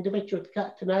engage with the individual, to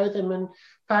get to know them and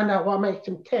find out what makes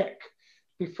them tick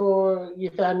before you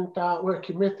then start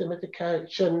working with them as a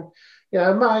coach. And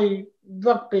my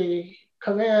rugby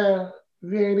career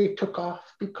really took off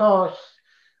because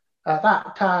at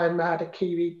that time I had a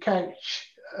Kiwi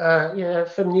coach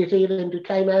from New Zealand who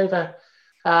came over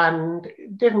and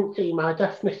didn't see my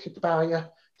definition of value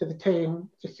to the team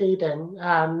succeeding.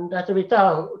 And as a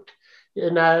result,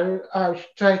 I was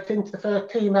straight into the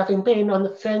first team, having been on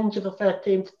the fringe of the first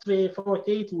team for 3 or 4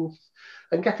 seasons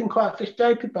and getting quite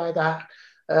frustrated by that.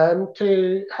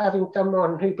 To having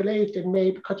someone who believed in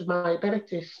me because of my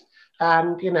abilities,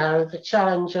 and the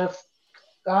challenge of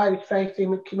I was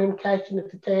facing with communication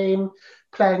of the team,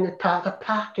 playing as part of a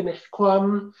pack in a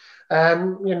scrum.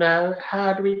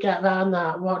 How do we get around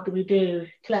that? What do we do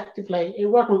collectively? It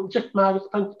wasn't just my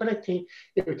responsibility;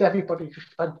 it was everybody's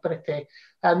responsibility,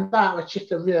 and that was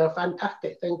just a real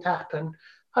fantastic thing to happen.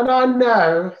 And I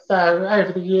know, so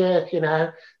over the years,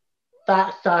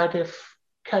 that side of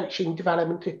coaching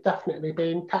development is definitely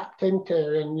being tapped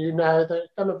into, and that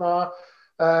some of our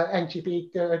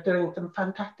NGB are doing some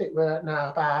fantastic work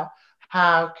now about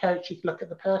how coaches look at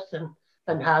the person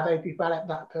and how they develop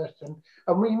that person,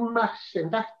 and we must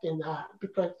invest in that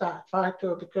because that's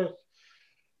vital. Because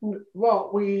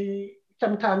what we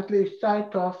sometimes lose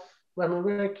sight of when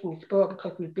we're working in sport,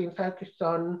 because we've been focused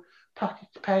on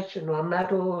participation or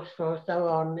medals or so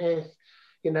on, is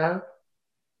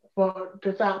what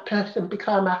does that person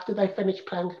become after they finish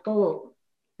playing sport?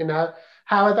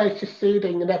 How are they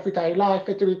succeeding in everyday life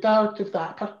as a result of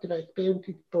that positive experience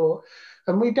in sport?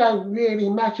 And we don't really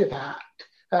measure that.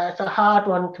 It's a hard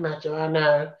one to measure, I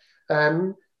know.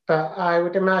 But I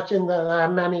would imagine that there are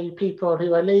many people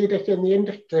who are leaders in the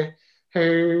industry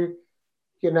who,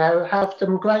 have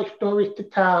some great stories to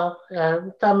tell.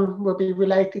 Some will be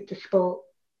related to sport.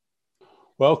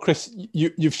 Well, Chris,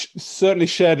 you've certainly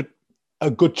shared a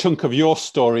good chunk of your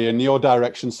story and your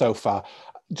direction so far.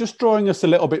 Just drawing us a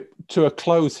little bit to a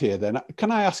close here then, can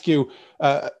I ask you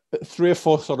 3 or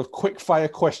 4 sort of quick fire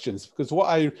questions? Because what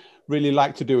I really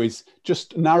like to do is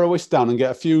just narrow this down and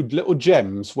get a few little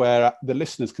gems where the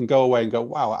listeners can go away and go,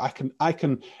 wow, I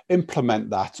can implement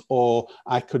that, or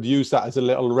I could use that as a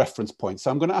little reference point.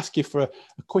 So I'm going to ask you for a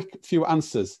quick few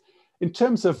answers. In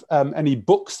terms of any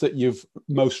books that you've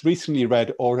most recently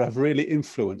read or have really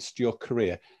influenced your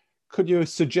career, could you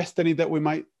suggest any that we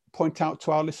might point out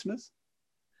to our listeners?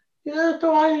 Yeah,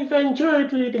 so I've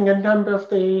enjoyed reading a number of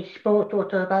the sport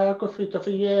autobiographies of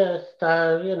the years.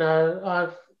 So,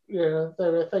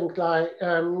 there were things like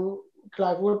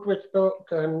Clive Woodward's book,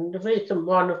 and the recent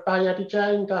one by Eddie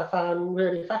Jones I found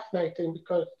really fascinating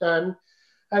because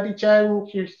Eddie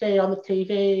Jones, you see on the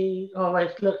TV,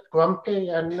 always looks grumpy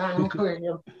and angry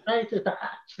and frustrated, but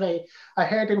actually I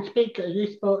heard him speak at a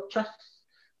Youth Sport Trust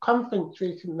conference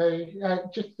recently,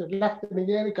 just less than a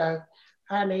year ago,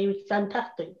 and he was a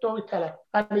fantastic storyteller.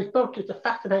 And his book is a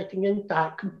fascinating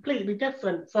insight, completely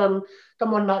different from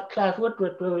someone like Clive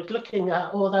Woodward, who was looking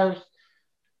at all those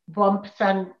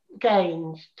 1%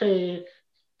 gains, to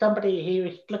somebody who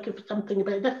was looking for something a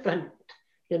bit different,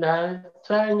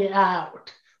 throwing it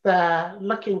out there,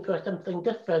 looking for something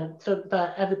different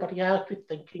that everybody else was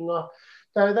thinking of.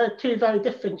 So they're 2 very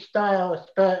different styles,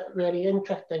 but really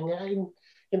interesting. And,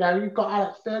 you've got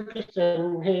Alex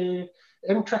Ferguson, who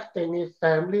interesting, his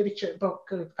leadership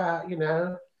book about,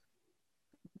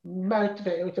 most of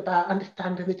it was about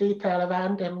understanding the detail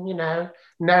around him,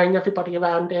 knowing everybody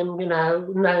around him,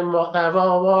 knowing what their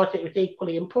role was. It was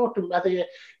equally important whether you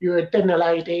were a dinner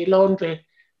lady, laundry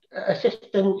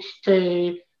assistant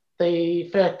to the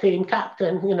first team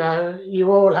captain,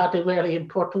 you all had a really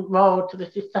important role to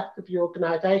the success of the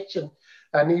organisation.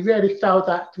 And he really sold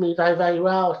that to me very, very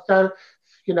well. So,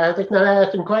 there's no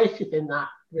airs and graces in that.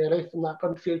 really, from that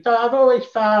point of view. So I've always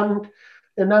found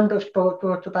a number of sports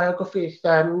autobiographies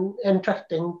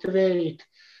interesting to read.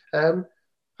 And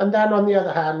then on the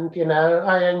other hand,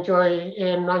 I enjoy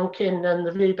Ian Rankin and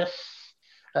the Rebus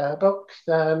books,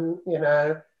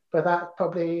 but that's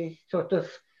probably sort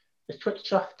of the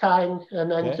switch off time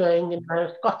and enjoying,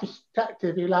 Scottish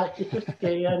detective who likes his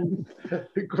whiskey and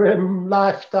the grim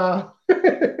lifestyle.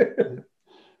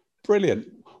 Brilliant.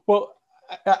 Well,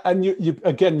 and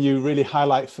you really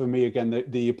highlight for me again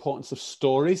the importance of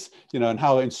stories, and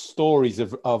how in stories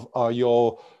are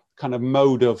your kind of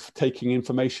mode of taking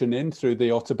information in through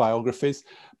the autobiographies.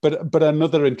 But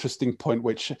another interesting point,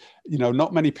 which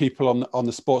not many people on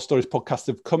the Sports Stories podcast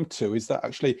have come to, is that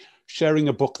actually sharing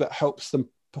a book that helps them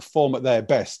perform at their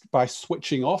best by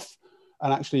switching off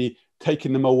and actually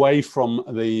taking them away from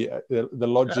the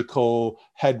logical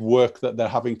head work that they're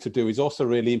having to do is also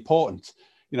really important.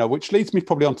 Which leads me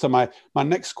probably onto my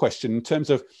next question in terms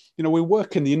of, we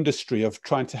work in the industry of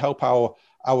trying to help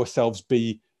ourselves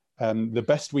be the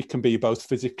best we can be, both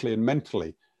physically and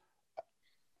mentally.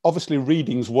 Obviously,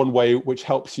 reading's one way which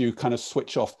helps you kind of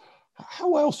switch off.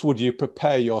 How else would you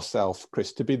prepare yourself,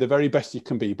 Chris, to be the very best you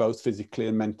can be, both physically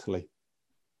and mentally?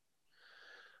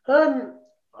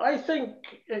 I think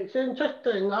it's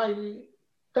interesting. I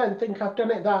don't think I've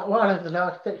done it that well over the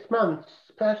last 6 months,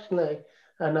 personally.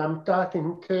 And I'm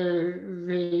starting to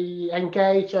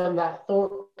re-engage on that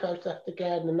thought process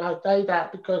again. And I say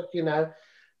that because,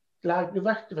 like the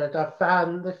rest of it, I've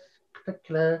found this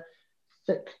particular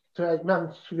 6 to 8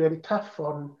 months really tough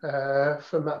one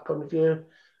from that point of view.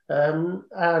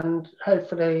 And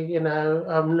hopefully,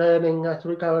 I'm learning as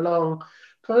we go along.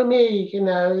 For me,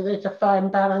 there's a fine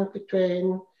balance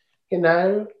between,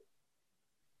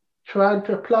 trying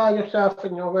to apply yourself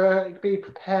in your work, be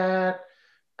prepared,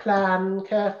 plan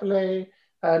carefully,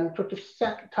 and sort of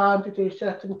set time to do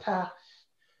certain tasks,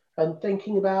 and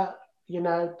thinking about,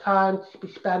 time to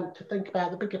be spent to think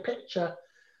about the bigger picture,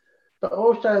 but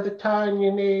also the time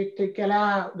you need to get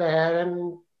out there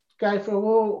and go for a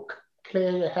walk,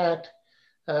 clear your head.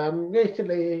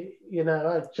 Recently,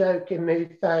 I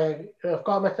jokingly say I've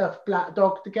got myself a black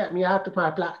dog to get me out of my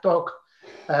black dog.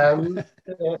 From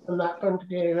that point of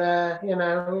view,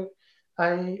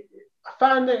 I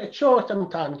find it a chore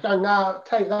sometimes going out,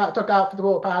 take that dog out for the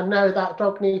walk, but I know that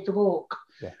dog needs a walk.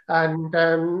 Yeah. And,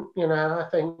 I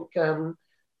think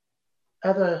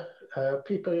other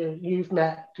people you've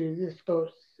met through the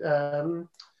sports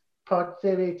pod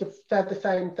series have said the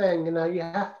same thing. You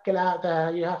have to get out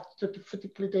there, you have to sort of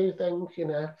physically do things.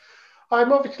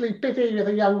 I'm obviously busy with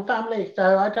a young family,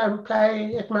 so I don't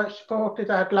play as much sport as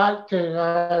I'd like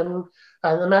to.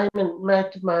 At the moment,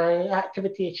 most of my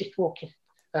activity is just walking.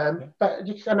 But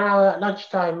just an hour at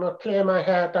lunchtime, I'll clear my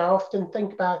head. I often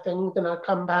think about things and I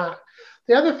come back.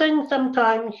 The other thing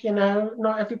sometimes,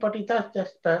 not everybody does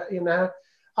this, but,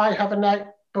 I have a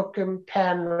notebook and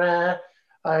pen where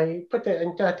I put it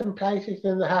in certain places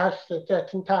in the house at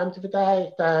certain times of the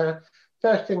day. So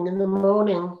first thing in the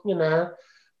morning,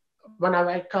 when I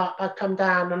wake up, I come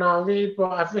down and I'll read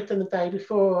what I've written the day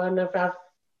before. And if I've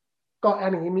got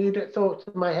any immediate thoughts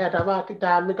in my head, I write it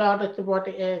down, regardless of what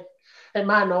it is. It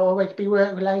might not always be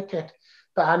work related,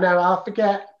 but I know I'll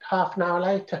forget half an hour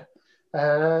later.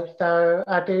 So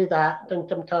I do that, and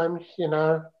sometimes,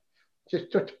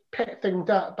 just pick things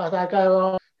up as I go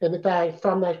on in the day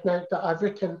from those notes that I've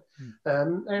written.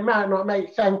 It might not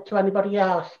make sense to anybody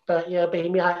else, but be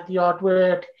like the odd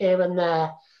word here and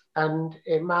there, and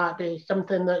it might be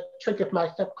something that triggers my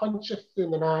subconscious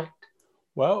in the night.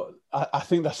 Well, I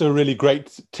think that's a really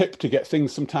great tip to get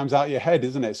things sometimes out of your head,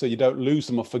 isn't it? So you don't lose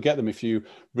them or forget them if you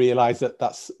realize that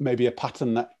that's maybe a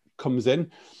pattern that comes in.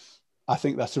 I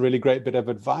think that's a really great bit of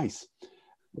advice.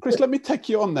 Chris, let me take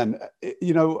you on then.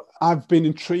 I've been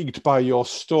intrigued by your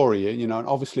story, and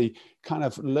obviously kind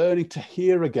of learning to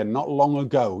hear again not long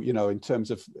ago, in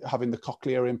terms of having the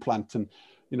cochlear implant and,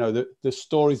 the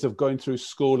stories of going through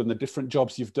school and the different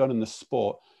jobs you've done in the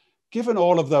sport. Given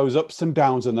all of those ups and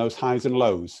downs and those highs and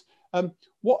lows,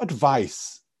 what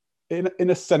advice, in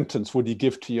a sentence, would you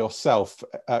give to yourself,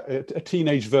 a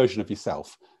teenage version of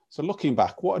yourself? So looking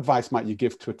back, what advice might you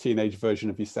give to a teenage version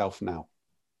of yourself now?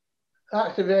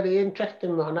 That's a really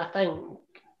interesting one. I think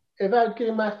if I'd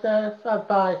give myself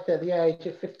advice at the age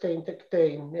of 15,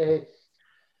 16, is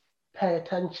pay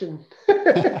attention.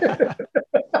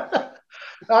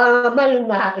 I mean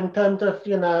that in terms of, at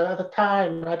the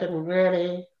time, I didn't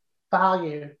really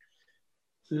value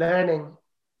learning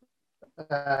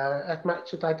as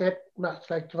much as I did much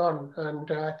later on. And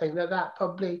I think that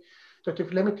probably sort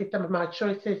of limited some of my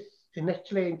choices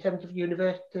initially in terms of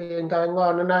university and going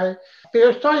on. And I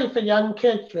feel sorry for young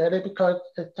kids, really, because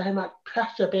there's so much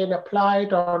pressure being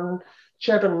applied on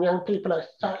children, young people at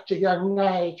such a young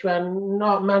age, when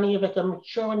not many of us are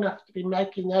mature enough to be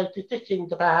making those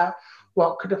decisions about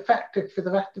what could affect us for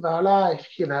the rest of our lives,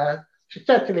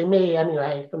 Certainly me,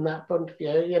 anyway, from that point of view,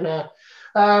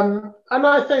 And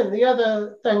I think the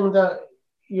other thing that,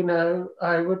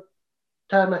 I would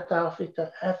tell myself is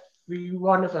that every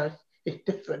one of us is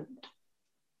different.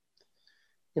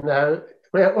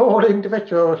 We're all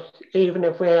individuals, even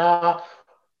if we are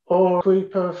all a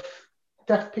group of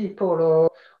deaf people or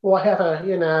whatever,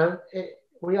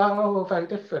 we are all very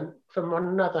different from one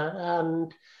another.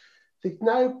 And there's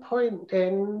no point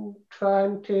in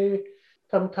trying to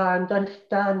sometimes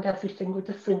understand every single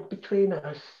difference between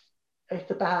us.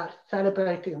 It's about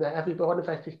celebrating that every one of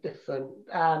us is different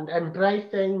and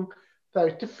embracing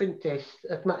those differences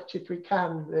as much as we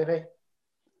can, really.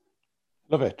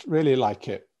 Love it. Really like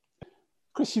it.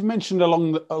 Chris, you've mentioned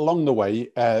along the way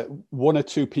one or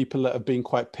two people that have been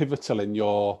quite pivotal in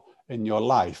your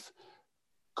life.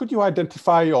 Could you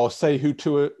identify or say who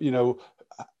to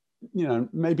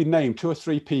maybe name 2 or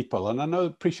 3 people? And I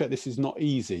appreciate this is not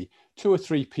easy. 2 or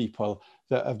 3 people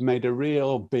that have made a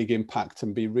real big impact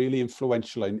and be really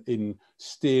influential in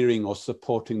steering or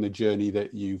supporting the journey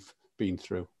that you've been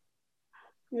through.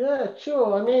 Yeah,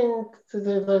 sure. I mean,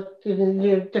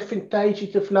 the different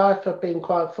stages of life I've been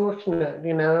quite fortunate,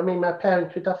 I mean, my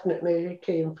parents were definitely a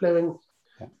key influence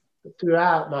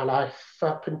throughout my life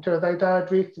up until they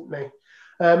died recently.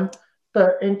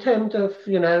 But in terms of,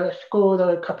 at school, there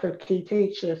were a couple of key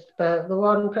teachers, but the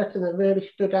one person that really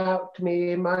stood out to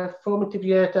me in my formative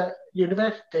years at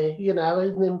university, in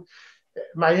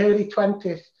my early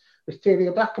 20s, was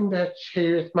Celia Brackenbridge,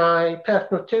 who was my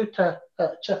personal tutor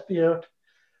at Sheffield.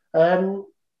 And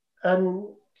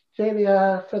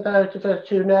Celia, for those of us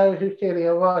who know who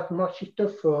Celia was and what she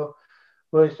stood for,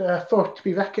 was a force to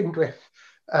be reckoned with.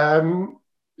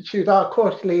 She was our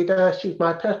course leader. She was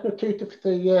my personal tutor for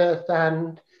 3 years.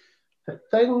 And the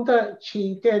thing that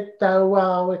she did so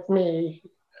well with me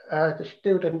as a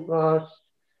student was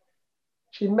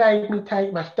she made me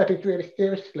take my studies really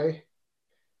seriously,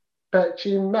 but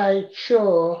she made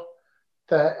sure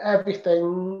that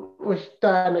everything was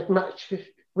done as much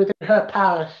within her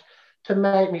powers to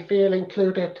make me feel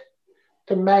included,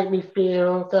 to make me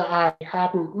feel that I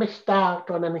hadn't missed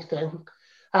out on anything.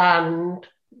 And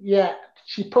yet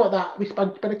she put that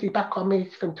responsibility back on me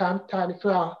from time to time as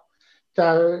well.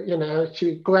 So, she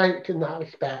was great in that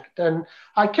respect. And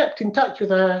I kept in touch with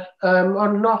her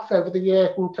on and off over the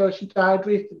years until she died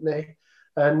recently.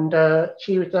 And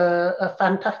she was a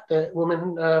fantastic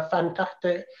woman, a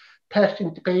fantastic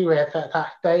person to be with at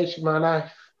that stage in my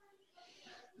life.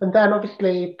 And then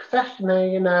obviously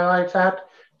professionally, I've had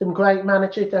some great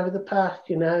managers over the past.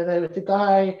 There was a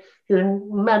guy who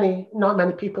not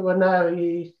many people will know.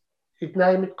 His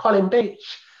name is Colin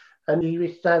Beach, and he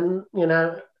was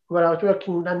when I was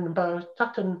working in London Borough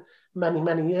Sutton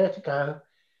many years ago.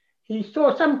 He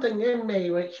saw something in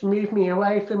me which moved me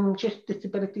away from just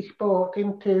disability sport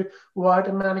into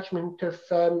wider management of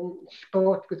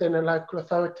sport within a local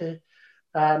authority.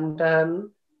 And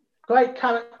great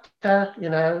character,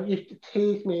 used to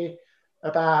tease me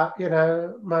about,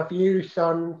 my views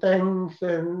on things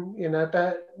and,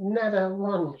 but never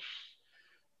once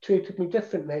treated me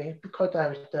differently because I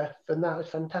was deaf, and that was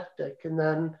fantastic. And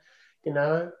then,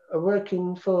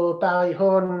 working for Barry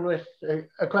Horn was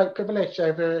a great privilege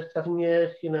over 7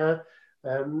 years,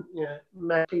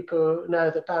 many people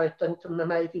know that Barry's done some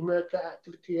amazing work at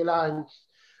Activity Alliance,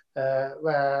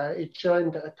 where he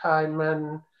joined at a time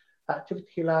when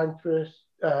Activity Alliance was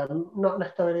not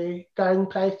necessarily going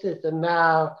places, and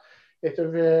now it's a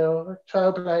real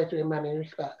trailblazer in many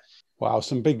respects. Wow,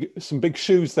 some big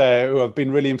shoes there who have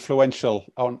been really influential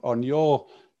on your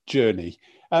journey.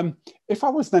 If I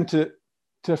was then to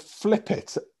flip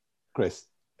it, Chris,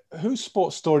 whose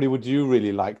sports story would you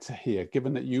really like to hear,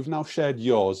 given that you've now shared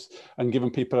yours and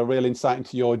given people a real insight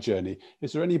into your journey?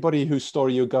 Is there anybody whose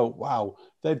story you go, wow,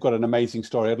 they've got an amazing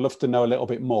story, I'd love to know a little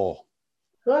bit more?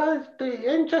 Well, it's been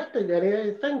interesting,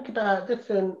 really. Think about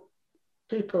different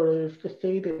people who've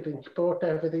succeeded in sport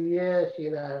over the years,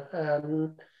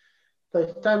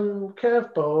 There's some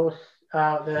curveballs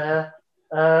out there.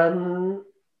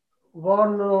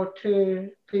 One or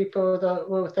two people that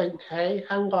will think, hey,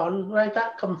 hang on, where'd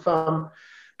that come from?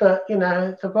 But,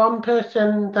 the one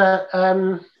person that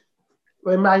in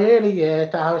my early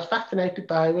years that I was fascinated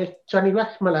by was Johnny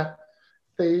Westmuller,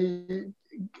 the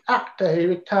actor who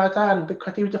was Tarzan,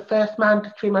 because he was the first man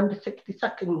to swim under 60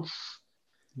 seconds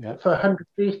for 100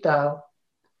 freestyle.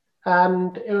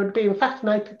 And it would be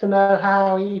fascinating to know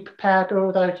how he prepared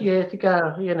all those years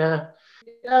ago, you know.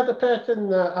 The other person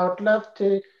that I would love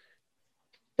to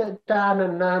sit down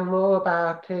and learn more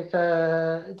about is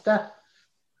deaf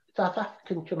South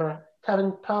African swimmer,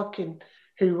 Terence Parkin,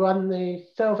 who won the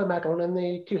silver medal in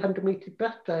the 200-metre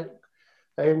breaststroke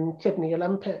in Sydney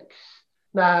Olympics.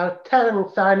 Now,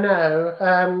 Terence, I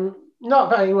know, not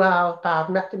very well, but I've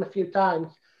met him a few times,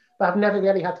 but I've never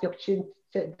really had the opportunity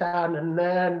to sit down and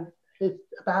learn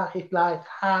about his life,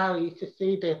 how he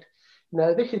succeeded. You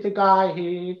know, this is a guy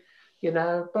who, you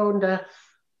know, born deaf,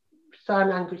 sign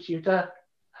language user,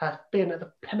 has been at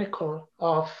the pinnacle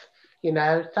of, you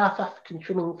know, South African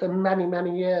swimming for many,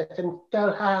 many years and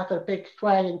still has a big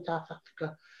sway in South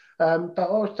Africa. But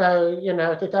also, you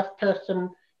know, as a deaf person,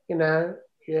 you know,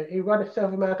 he won a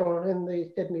silver medal in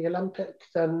the Sydney Olympics,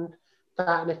 and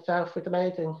that in itself was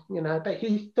amazing, you know, but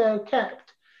he still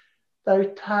kept those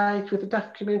ties with the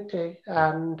deaf community,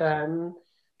 and,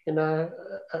 you know,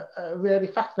 a really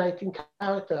fascinating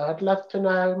character. I'd love to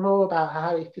know more about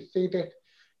how he succeeded,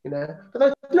 you know, but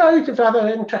there's loads of other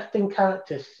interesting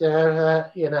characters,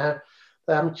 you know.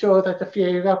 I'm sure there's a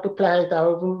few rugby players I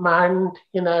wouldn't mind,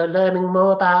 you know, learning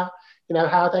more about, you know,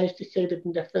 how they succeeded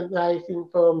in different racing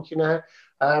forms, you know.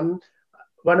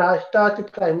 When I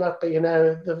started playing rugby, you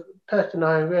know, the person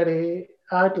I really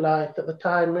idolised at the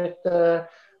time was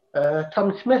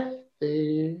Tom Smith,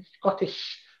 the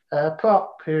Scottish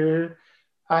prop, who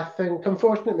I think,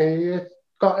 unfortunately, has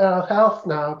got ill health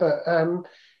now, but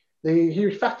he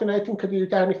was fascinating because he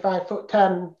was only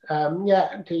 5'10",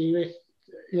 yet he was,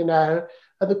 you know,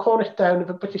 at the cornerstone of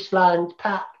a British Lions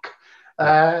pack,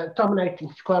 dominating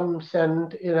scrums,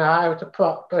 and, you know, I was a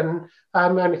prop and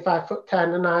I'm only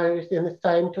 5'10" and I was in the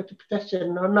same sort of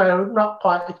position. Oh, no, not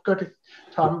quite as good as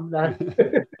Tom, though.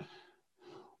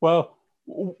 Well,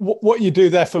 what you do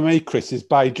there for me, Chris, is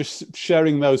by just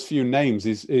sharing those few names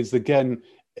is again,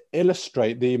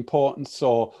 illustrate the importance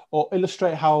or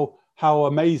illustrate how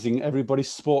amazing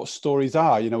everybody's sports stories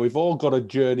are. You know, we've all got a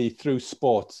journey through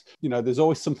sports. You know, there's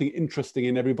always something interesting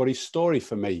in everybody's story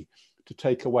for me to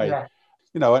take away. Yeah.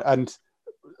 You know, and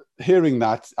hearing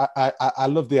that, I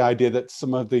love the idea that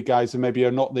some of the guys maybe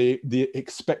are not the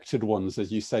expected ones, as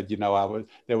you said. You know,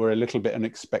 they were a little bit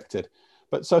unexpected.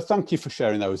 But so thank you for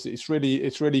sharing those. It's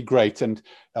really great, and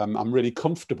I'm really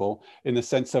comfortable in the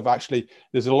sense of actually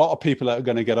there's a lot of people that are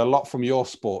going to get a lot from your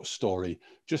sports story.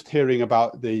 Just hearing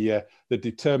about the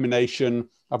determination.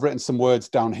 I've written some words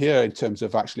down here in terms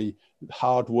of actually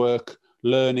hard work,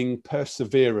 learning,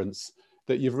 perseverance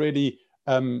that you've really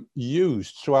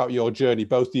used throughout your journey.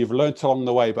 Both you've learnt along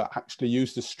the way, but actually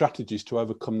used the strategies to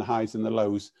overcome the highs and the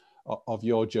lows of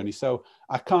your journey. So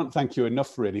I can't thank you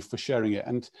enough really for sharing it.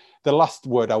 And the last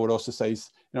word I would also say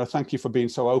is, you know, thank you for being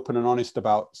so open and honest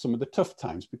about some of the tough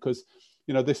times, because,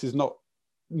 you know, this is not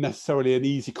necessarily an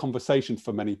easy conversation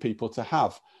for many people to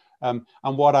have. And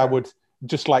what I would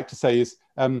just like to say is,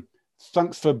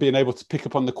 thanks for being able to pick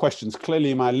up on the questions.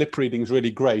 Clearly my lip reading is really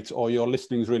great, or your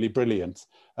listening is really brilliant.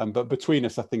 But between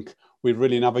us, I think we've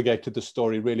really navigated the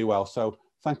story really well. So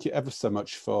thank you ever so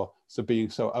much for being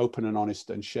so open and honest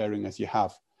and sharing as you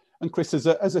have. And Chris,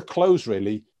 as a close,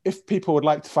 really, if people would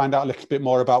like to find out a little bit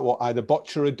more about what either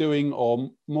Boccia are doing, or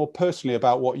more personally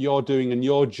about what you're doing in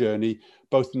your journey,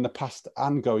 both in the past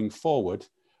and going forward,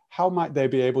 how might they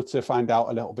be able to find out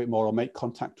a little bit more or make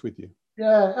contact with you?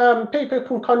 Yeah, people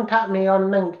can contact me on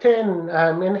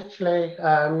LinkedIn initially.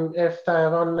 If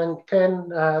they're on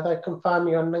LinkedIn, they can find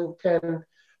me on LinkedIn.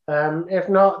 If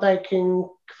not, they can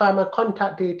find my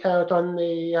contact details on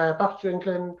the Boccia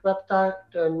England website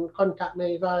and contact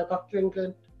me via Boccia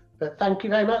England. But thank you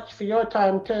very much for your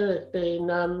time too. It's been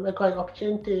a great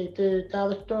opportunity to tell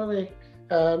the story,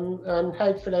 and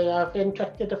hopefully I've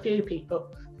interested a few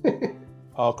people.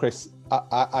 Oh, Chris,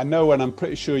 I know, and I'm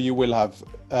pretty sure you will have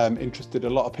interested a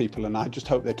lot of people, and I just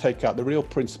hope they take out the real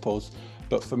principles.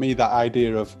 But for me, that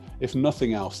idea of, if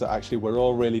nothing else, that actually we're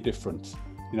all really different,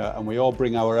 you know, and we all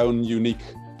bring our own unique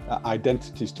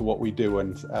identities to what we do,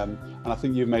 and I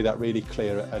think you've made that really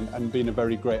clear, and been a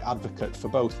very great advocate for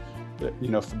both, you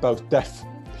know, for both deaf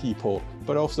people,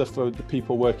 but also for the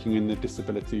people working in the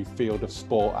disability field of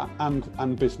sport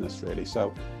and business, really.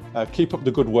 So keep up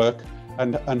the good work.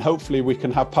 And hopefully we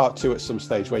can have part 2 at some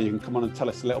stage, where you can come on and tell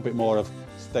us a little bit more of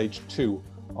stage 2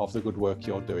 of the good work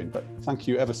you're doing. But thank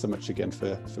you ever so much again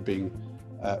for being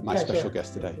my special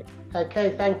guest today.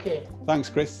 Okay, thank you. Thanks,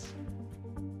 Chris.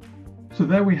 So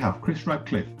there we have Chris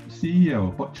Radcliffe, CEO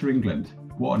of Boccia England.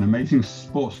 What an amazing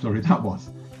sports story that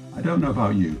was. I don't know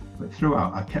about you, but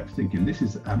throughout I kept thinking, this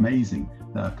is amazing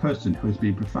that a person who has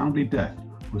been profoundly deaf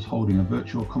was holding a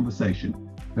virtual conversation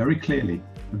very clearly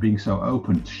and being so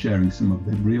open to sharing some of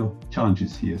the real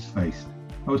challenges he has faced.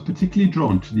 I was particularly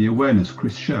drawn to the awareness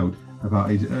Chris showed about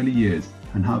his early years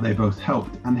and how they both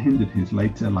helped and hindered his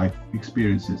later life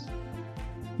experiences.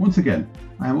 Once again,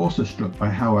 I am also struck by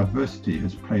how adversity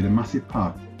has played a massive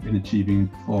part in achieving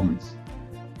performance.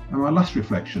 And my last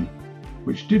reflection,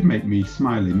 which did make me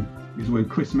smiling, is when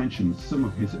Chris mentioned some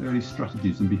of his early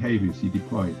strategies and behaviours he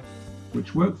deployed,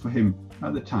 which worked for him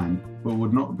at the time but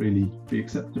would not really be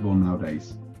acceptable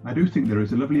nowadays. I do think there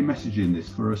is a lovely message in this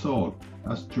for us all,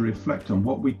 as to reflect on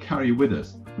what we carry with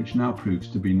us, which now proves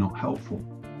to be not helpful.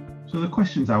 So the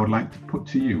questions I would like to put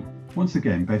to you, once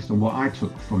again based on what I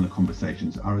took from the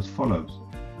conversations, are as follows.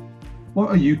 What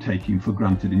are you taking for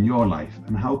granted in your life,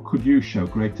 and how could you show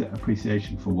greater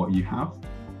appreciation for what you have?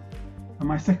 And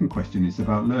my second question is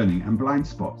about learning and blind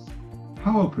spots.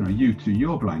 How open are you to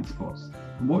your blind spots,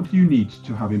 and what do you need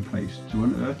to have in place to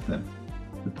unearth them,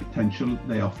 the potential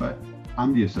they offer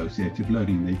and the associated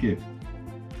learning they give?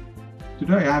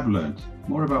 Today I have learned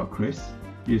more about Chris.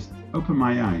 He has opened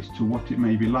my eyes to what it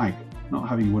may be like not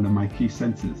having one of my key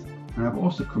senses, and I've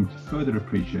also come to further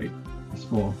appreciate the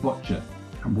sport of bocce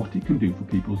and what it can do for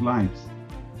people's lives.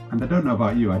 And I don't know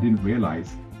about you, I didn't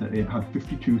realise that it had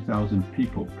 52,000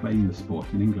 people playing the sport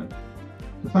in England.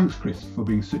 So thanks Chris for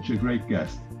being such a great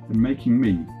guest and making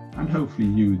me, and hopefully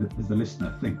you as the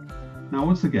listener, think. Now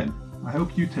once again, I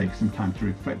hope you take some time to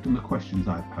reflect on the questions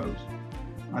I've posed.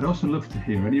 I'd also love to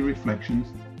hear any reflections,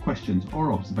 questions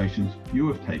or observations you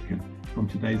have taken from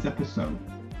today's episode.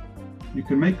 You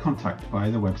can make contact via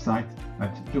the website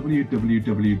at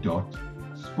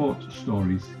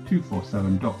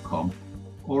www.sportstories247.com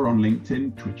or on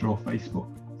LinkedIn, Twitter or Facebook.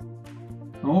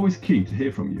 I'm always keen to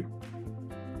hear from you.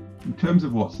 In terms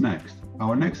of what's next,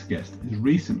 our next guest has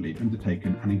recently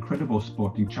undertaken an incredible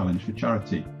sporting challenge for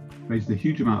charity, raised a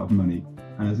huge amount of money,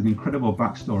 and has an incredible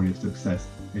backstory of success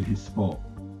in his sport.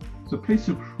 So please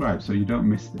subscribe so you don't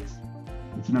miss this.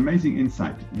 It's an amazing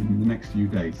insight in the next few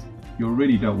days. You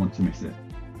really don't want to miss it.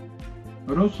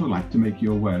 I'd also like to make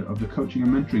you aware of the coaching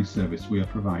and mentoring service we are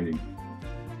providing.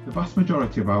 The vast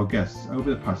majority of our guests over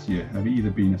the past year have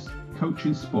either been a coach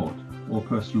in sport or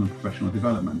personal and professional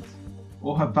development,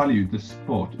 or have valued the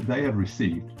support they have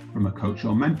received from a coach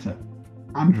or mentor,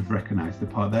 and have recognised the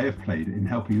part they have played in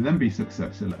helping them be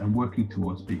successful and working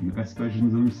towards being the best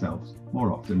versions of themselves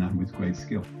more often and with great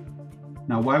skill.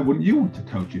 Now, why wouldn't you want to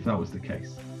coach if that was the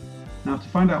case? Now, to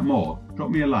find out more, drop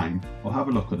me a line or have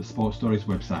a look at the Sports Stories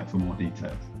website for more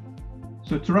details.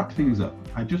 So to wrap things up,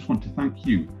 I just want to thank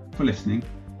you for listening.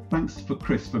 Thanks for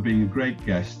Chris for being a great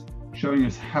guest, showing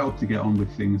us how to get on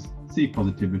with things, see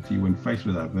positivity when faced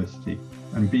with adversity,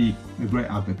 and be a great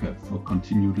advocate for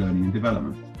continued learning and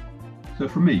development. So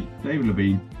from me, David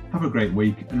Levine, have a great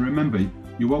week, and remember,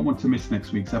 you won't want to miss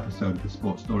next week's episode of the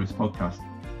Sports Stories podcast,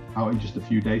 out in just a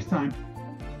few days' time.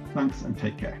 Thanks and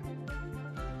take care.